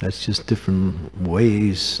 That's just different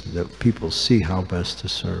ways that people see how best to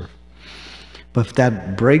serve. But if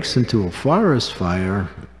that breaks into a forest fire,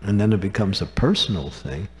 and then it becomes a personal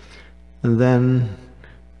thing, and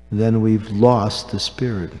then we've lost the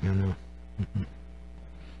spirit, you know.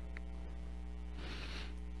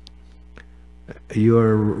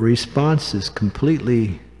 Your response is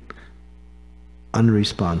completely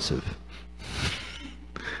unresponsive.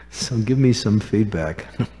 So give me some feedback.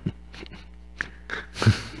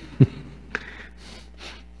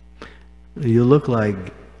 You look like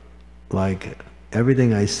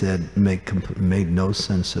everything I said made no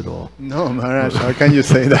sense at all. No, Maharaj, how can you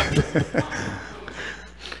say that?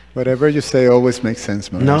 Whatever you say always makes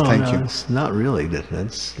sense, Maharaj. Thank you. No, it's not really.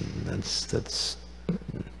 That's.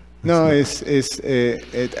 No, I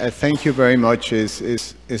thank you very much.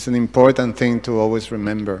 It's an important thing to always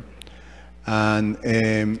remember.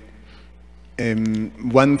 And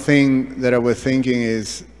one thing that I was thinking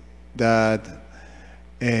is that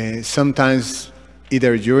sometimes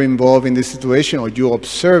either you're involved in this situation or you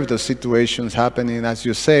observe the situations happening. As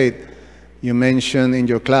you said, you mentioned in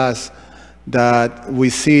your class that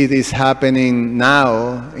we see this happening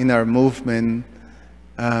now in our movement,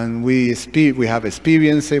 and we have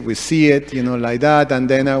experienced it, we see it, you know, like that. And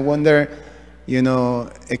then I wonder, you know,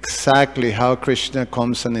 exactly how Krishna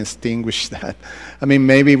comes and extinguishes that. I mean,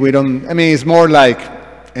 maybe we don't, I mean, it's more like,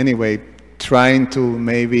 anyway, trying to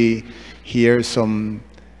maybe hear some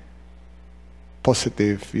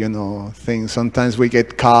positive, you know, things. Sometimes we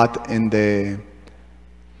get caught in the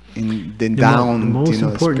down. The most you know,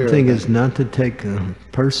 important thing is not to take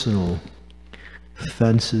personal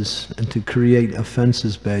offenses and to create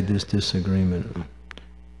offenses by this disagreement.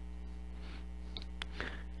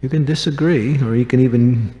 You can disagree, or you can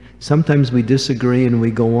even, sometimes we disagree and we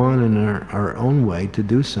go on in our own way to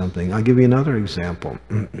do something. I'll give you another example.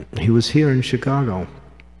 He was here in Chicago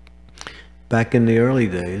back in the early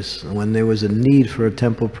days when there was a need for a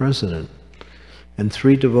temple president, and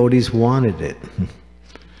 3 devotees wanted it.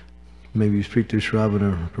 Maybe Sri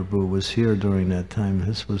Shravana Prabhu was here during that time.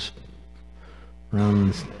 This was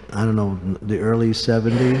around, I don't know, the early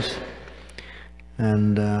 70s.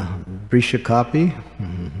 And Brishakapi,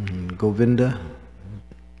 Govinda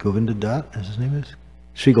Dutt, as his name is?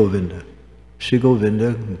 Sri Govinda,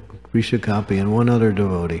 Brishakapi, and one other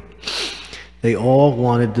devotee. They all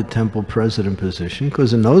wanted the temple president position,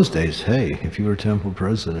 because in those days, hey, if you were temple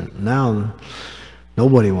president, now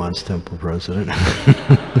nobody wants temple president.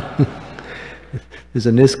 There's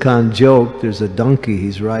an ISKCON joke, there's a donkey,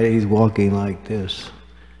 he's walking like this.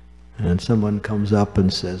 And someone comes up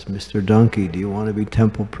and says, Mr. Donkey, do you want to be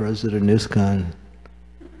temple president ISKCON?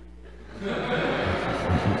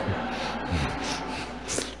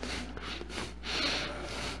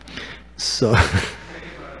 So,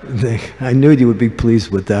 I knew you would be pleased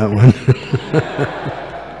with that one.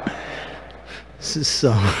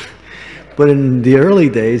 So, but in the early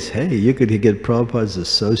days, hey, you could get Prabhupada's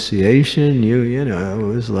association. You know, it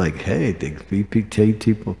was like, hey, the VPT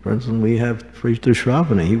temple president. We have Sri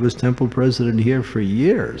Shravana. He was temple president here for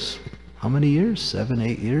years. How many years? 7,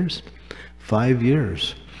 8 years? 5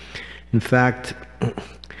 years. In fact, you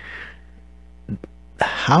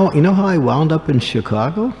know how I wound up in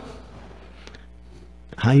Chicago?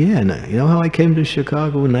 You know how I came to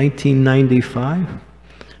Chicago in 1995?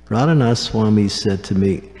 Radhanath Swami said to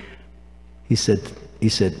me, he said,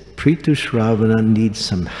 Prithu Shravana needs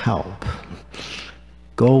some help.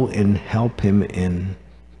 Go and help him and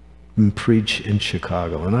preach in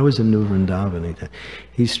Chicago. And I was in New Vrindavan.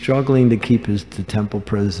 He's struggling to keep the temple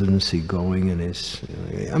presidency going, and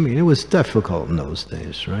I mean, it was difficult in those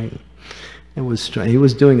days, right? He was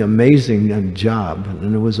doing an amazing job,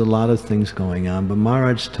 and there was a lot of things going on. But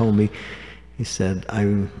Maharaj told me, he said,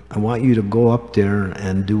 I want you to go up there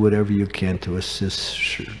and do whatever you can to assist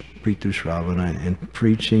Prithu Shravana in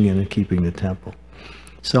preaching and in keeping the temple.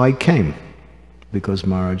 So I came, because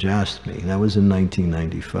Maharaj asked me. That was in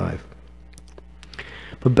 1995.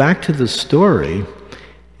 But back to the story,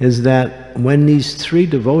 is that when these 3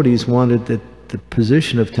 devotees wanted the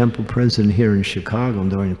position of temple president here in Chicago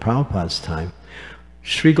during Prabhupada's time,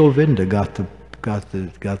 Sri Govinda got the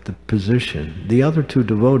position. The other 2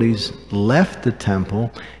 devotees left the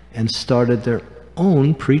temple and started their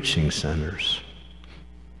own preaching centers.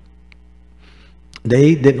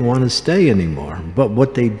 They didn't want to stay anymore, but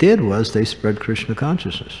what they did was they spread Krishna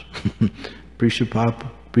consciousness.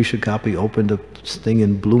 Brishakapi opened a thing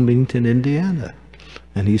in Bloomington, Indiana,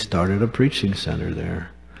 and he started a preaching center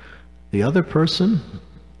there. The other person,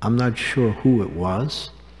 I'm not sure who it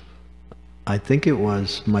was. I think it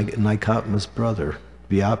was Naikatma's brother,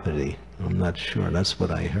 Vyapati. I'm not sure, that's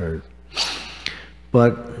what I heard.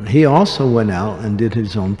 But he also went out and did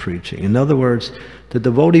his own preaching. In other words, the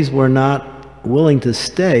devotees were not willing to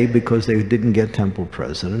stay because they didn't get temple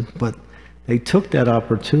president, but they took that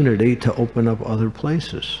opportunity to open up other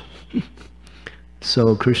places.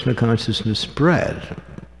 So Krishna consciousness spread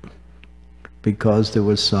because there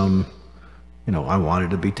was some, you know, I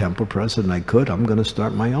wanted to be temple president, I'm going to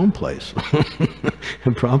start my own place.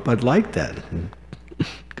 And Prabhupada liked that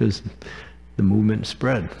because the movement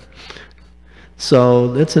spread.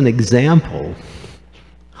 So that's an example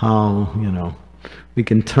how, you know, we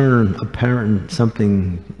can turn apparent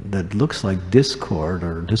something that looks like discord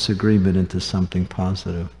or disagreement into something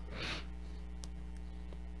positive.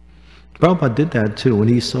 Prabhupada did that too. When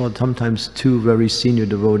he saw sometimes 2 very senior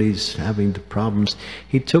devotees having problems,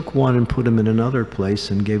 he took one and put him in another place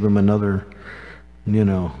and gave him another, you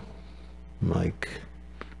know, like,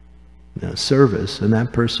 you know, service, and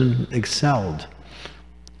that person excelled.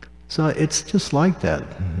 So it's just like that.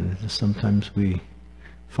 Sometimes we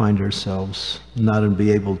find ourselves not to be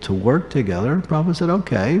able to work together. Prabhupada said,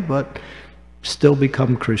 okay, but still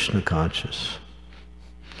become Krishna conscious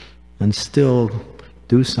and still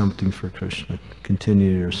do something for Krishna,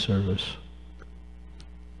 continue your service.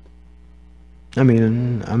 I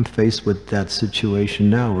mean, I'm faced with that situation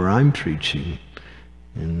now where I'm preaching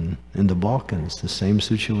in the Balkans. The same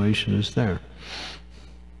situation is there.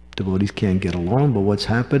 Devotees can't get along, but what's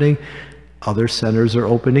happening? Other centers are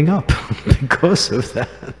opening up because of that.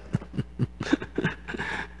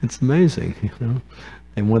 It's amazing, you know.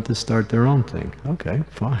 They want to start their own thing. Okay,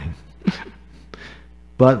 fine.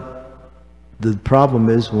 But the problem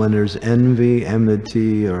is when there's envy,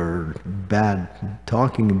 enmity, or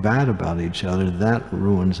talking bad about each other, that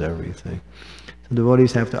ruins everything.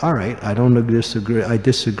 Devotees have to, all right, I don't disagree, I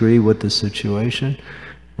disagree with the situation.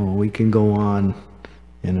 Well, we can go on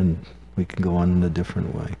in a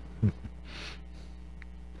different way.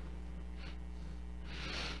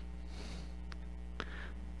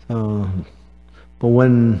 So, but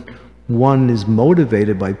when one is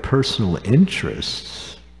motivated by personal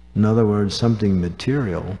interests, in other words, something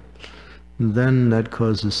material, then that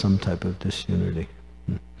causes some type of disunity.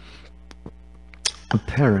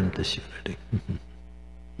 Apparent disunity.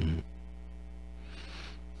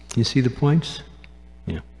 You see the points?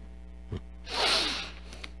 Yeah.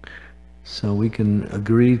 So we can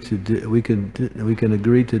agree to we can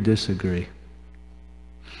agree to disagree.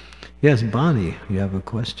 Yes, Bonnie, you have a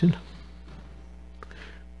question?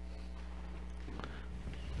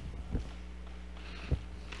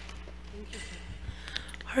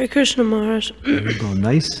 Hare Krishna Maharaj. There you go,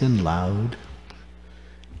 nice and loud.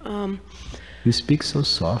 You speak so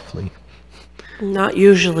softly. Not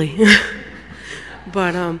usually.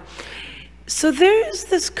 But, so there is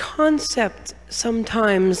this concept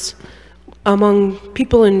sometimes among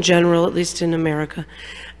people in general, at least in America,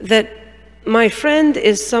 that my friend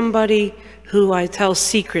is somebody who I tell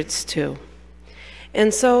secrets to.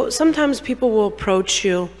 And so sometimes people will approach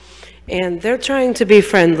you and they're trying to be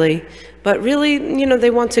friendly, but really, you know,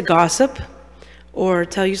 they want to gossip or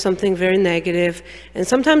tell you something very negative. And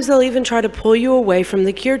sometimes they'll even try to pull you away from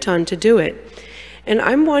the kirtan to do it. And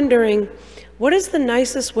I'm wondering, what is the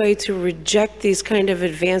nicest way to reject these kind of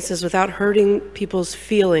advances without hurting people's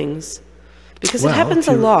feelings? Because it happens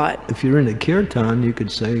a lot. If you're in a kirtan, you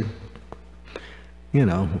could say, you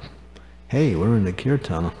know, hey, we're in the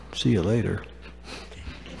kirtan, see you later.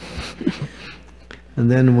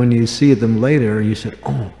 And then when you see them later, you said,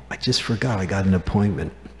 oh, I just forgot I got an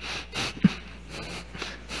appointment.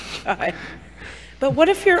 But what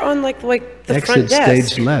if you're on like the Exit front desk?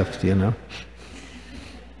 Stage left, you know.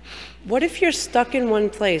 What if you're stuck in one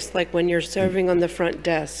place, like when you're serving on the front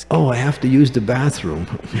desk? Oh, I have to use the bathroom.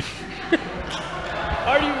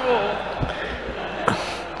 How do you roll?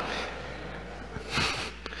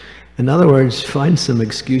 In other words, find some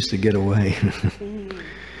excuse to get away.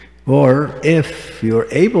 Or if you're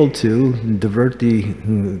able to, divert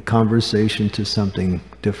the conversation to something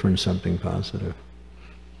different, something positive.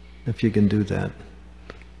 If you can do that.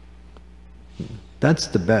 That's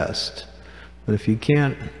the best. But if you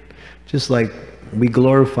can't, just like we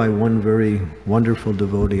glorify one very wonderful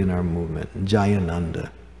devotee in our movement,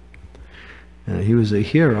 Jayananda. And he was a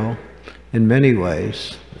hero in many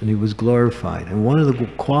ways, and he was glorified. And one of the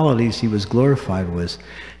qualities he was glorified was,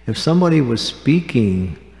 if somebody was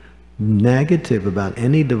speaking negative about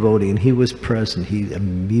any devotee and he was present, he'd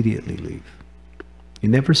immediately leave. He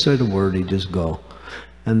never said a word, he'd just go.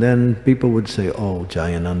 And then people would say, oh,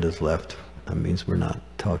 Jayananda's left. That means we're not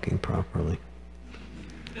talking properly.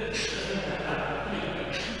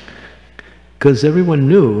 Because everyone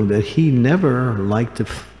knew that he never liked to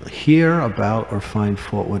hear about or find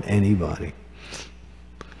fault with anybody.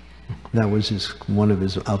 That was one of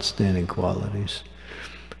his outstanding qualities.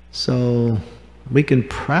 So we can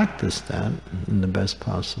practice that in the best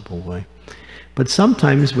possible way. But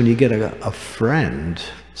sometimes when you get a friend,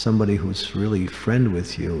 somebody who's really friend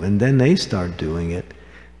with you, and then they start doing it,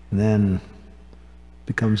 then it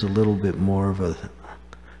becomes a little bit more of a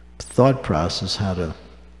thought process how to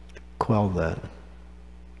quell that.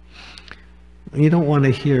 You don't want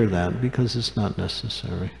to hear that because it's not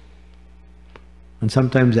necessary. And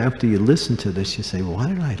sometimes after you listen to this, you say, well, why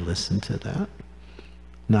did I listen to that?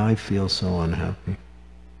 Now I feel so unhappy.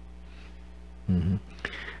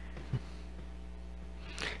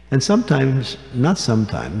 And sometimes, not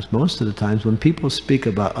sometimes, most of the times when people speak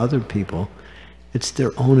about other people, it's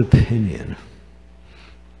their own opinion.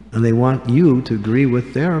 And they want you to agree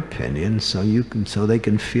with their opinion so they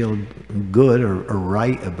can feel good or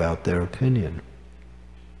right about their opinion.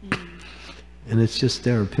 And it's just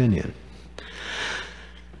their opinion.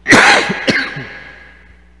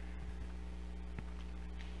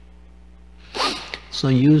 So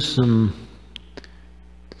use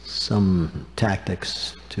some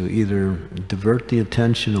tactics to either divert the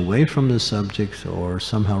attention away from the subject or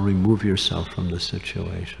somehow remove yourself from the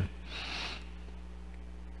situation.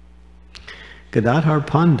 Gadadhar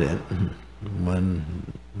Pandit, when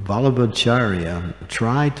Vallabhacharya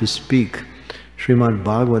tried to speak Srimad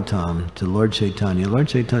Bhagavatam to Lord Chaitanya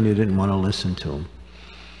didn't want to listen to him.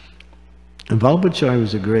 And Vallabhacharya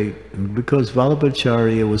was because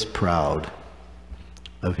Vallabhacharya was proud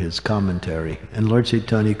of his commentary. And Lord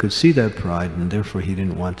Chaitanya could see that pride, and therefore he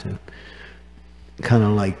didn't want to kind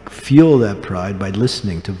of like fuel that pride by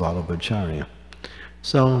listening to Vallabhacharya.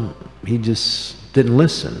 So he just didn't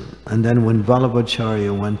listen. And then when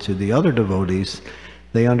Vallabhacharya went to the other devotees,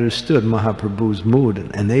 they understood Mahaprabhu's mood,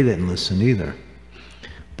 and they didn't listen either.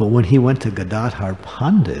 But when he went to Gadadhar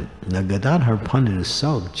Pandit, now Gadadhar Pandit is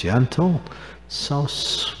so gentle, so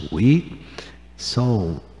sweet,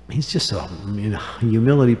 he's just a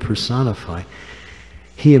humility personified.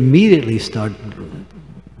 He immediately started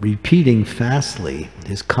repeating fastly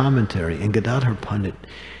his commentary, and Gadadhar Pandit,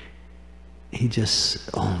 he just,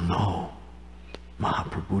 oh no,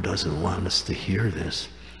 Mahaprabhu doesn't want us to hear this,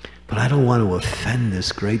 but I don't want to offend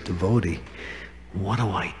this great devotee. What do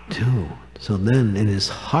I do? So then in his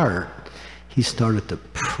heart, he started to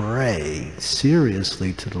pray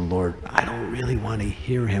seriously to the Lord. I don't really want to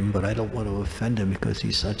hear him, but I don't want to offend him because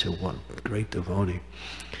he's such a great devotee.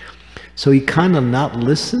 So he kind of not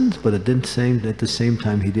listened, but at the same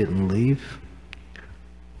time he didn't leave.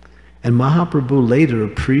 And Mahaprabhu later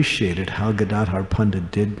appreciated how Gadadhar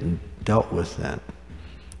Pandit dealt with that.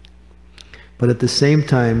 But at the same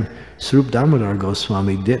time, Swarup Damodar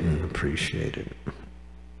Goswami didn't appreciate it.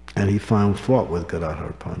 And he found fault with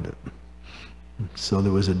Gadadhar Pandit. So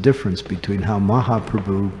there was a difference between how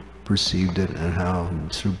Mahaprabhu perceived it and how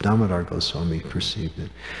Swarup Damodar Goswami perceived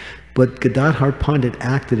it. But Gadadhar Pandit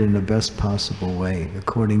acted in the best possible way,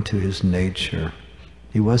 according to his nature.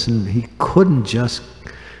 He couldn't just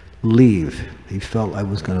leave. He felt I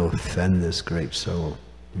was going to offend this great soul.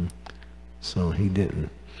 So he didn't.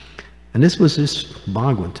 And this was his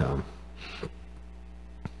Bhagavatam.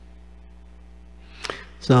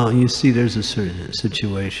 So you see there's a certain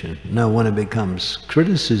situation. Now when it becomes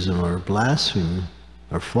criticism or blasphemy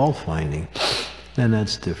or fault finding, then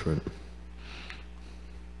that's different.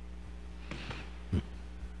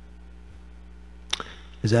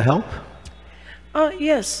 Does that help?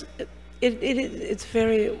 Yes, it's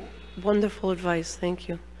very wonderful advice. Thank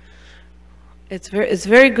you. It's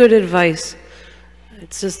very good advice.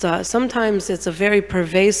 It's just sometimes it's a very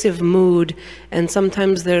pervasive mood, and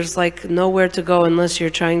sometimes there's like nowhere to go unless you're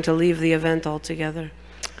trying to leave the event altogether.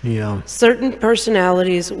 Yeah. Certain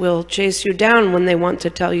personalities will chase you down when they want to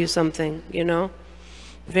tell you something, you know,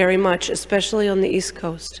 very much, especially on the East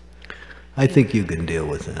Coast. I think you can deal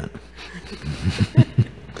with that.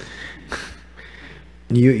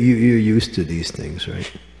 You're used to these things,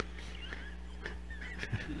 right?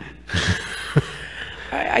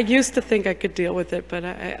 I used to think I could deal with it, but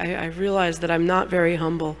I realized that I'm not very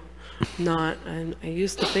humble. And I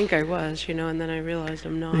used to think I was, you know, and then I realized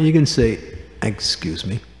I'm not. You can say, excuse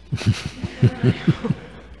me.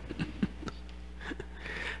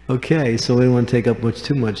 Okay, so we don't want to take up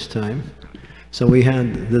too much time. So we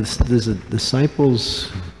had there's a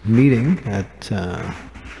disciples meeting at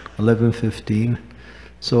 11:15.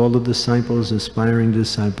 So all the disciples, aspiring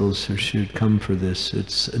disciples, should come for this.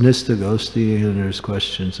 It's Anistagosti, and there's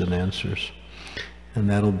questions and answers, and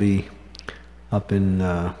that'll be up in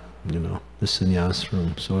the sannyas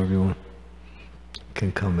room. So everyone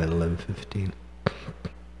can come at 11:15.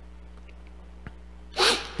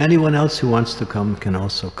 Anyone else who wants to come can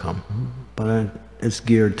also come, but it's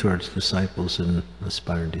geared towards disciples and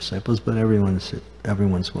aspiring disciples. But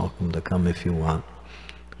everyone's welcome to come if you want.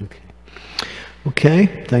 Okay.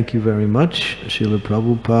 Okay, thank you very much. Srila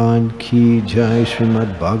Prabhupada ki jai,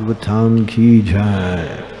 Srimad Bhagavatam ki jai.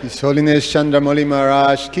 His Holiness Candramauli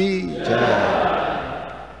Maharaj ki jai.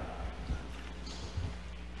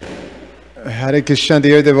 Hare Krishna,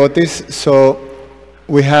 dear devotees. So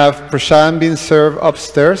we have prasadam being served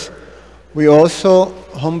upstairs. We also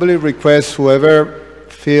humbly request whoever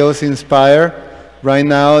feels inspired. Right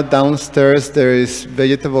now, downstairs, there is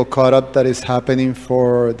vegetable cut-up that is happening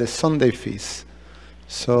for the Sunday feast.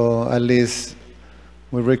 So at least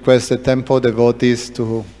we request the temple devotees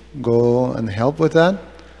to go and help with that.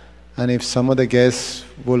 And if some of the guests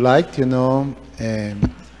would like, you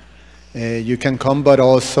can come, but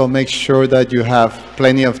also make sure that you have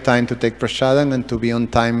plenty of time to take prasadam and to be on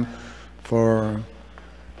time for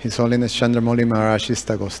His Holiness Candramauli Maharaj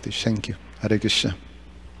Istagosti. Thank you. Hare Krishna.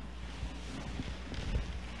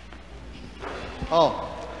 Oh,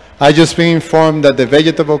 I just been informed that the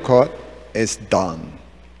vegetable cut is done.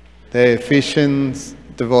 The efficient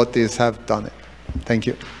devotees have done it. Thank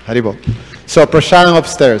you. Haribol. So, prasadam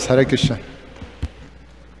upstairs. Hare Krishna.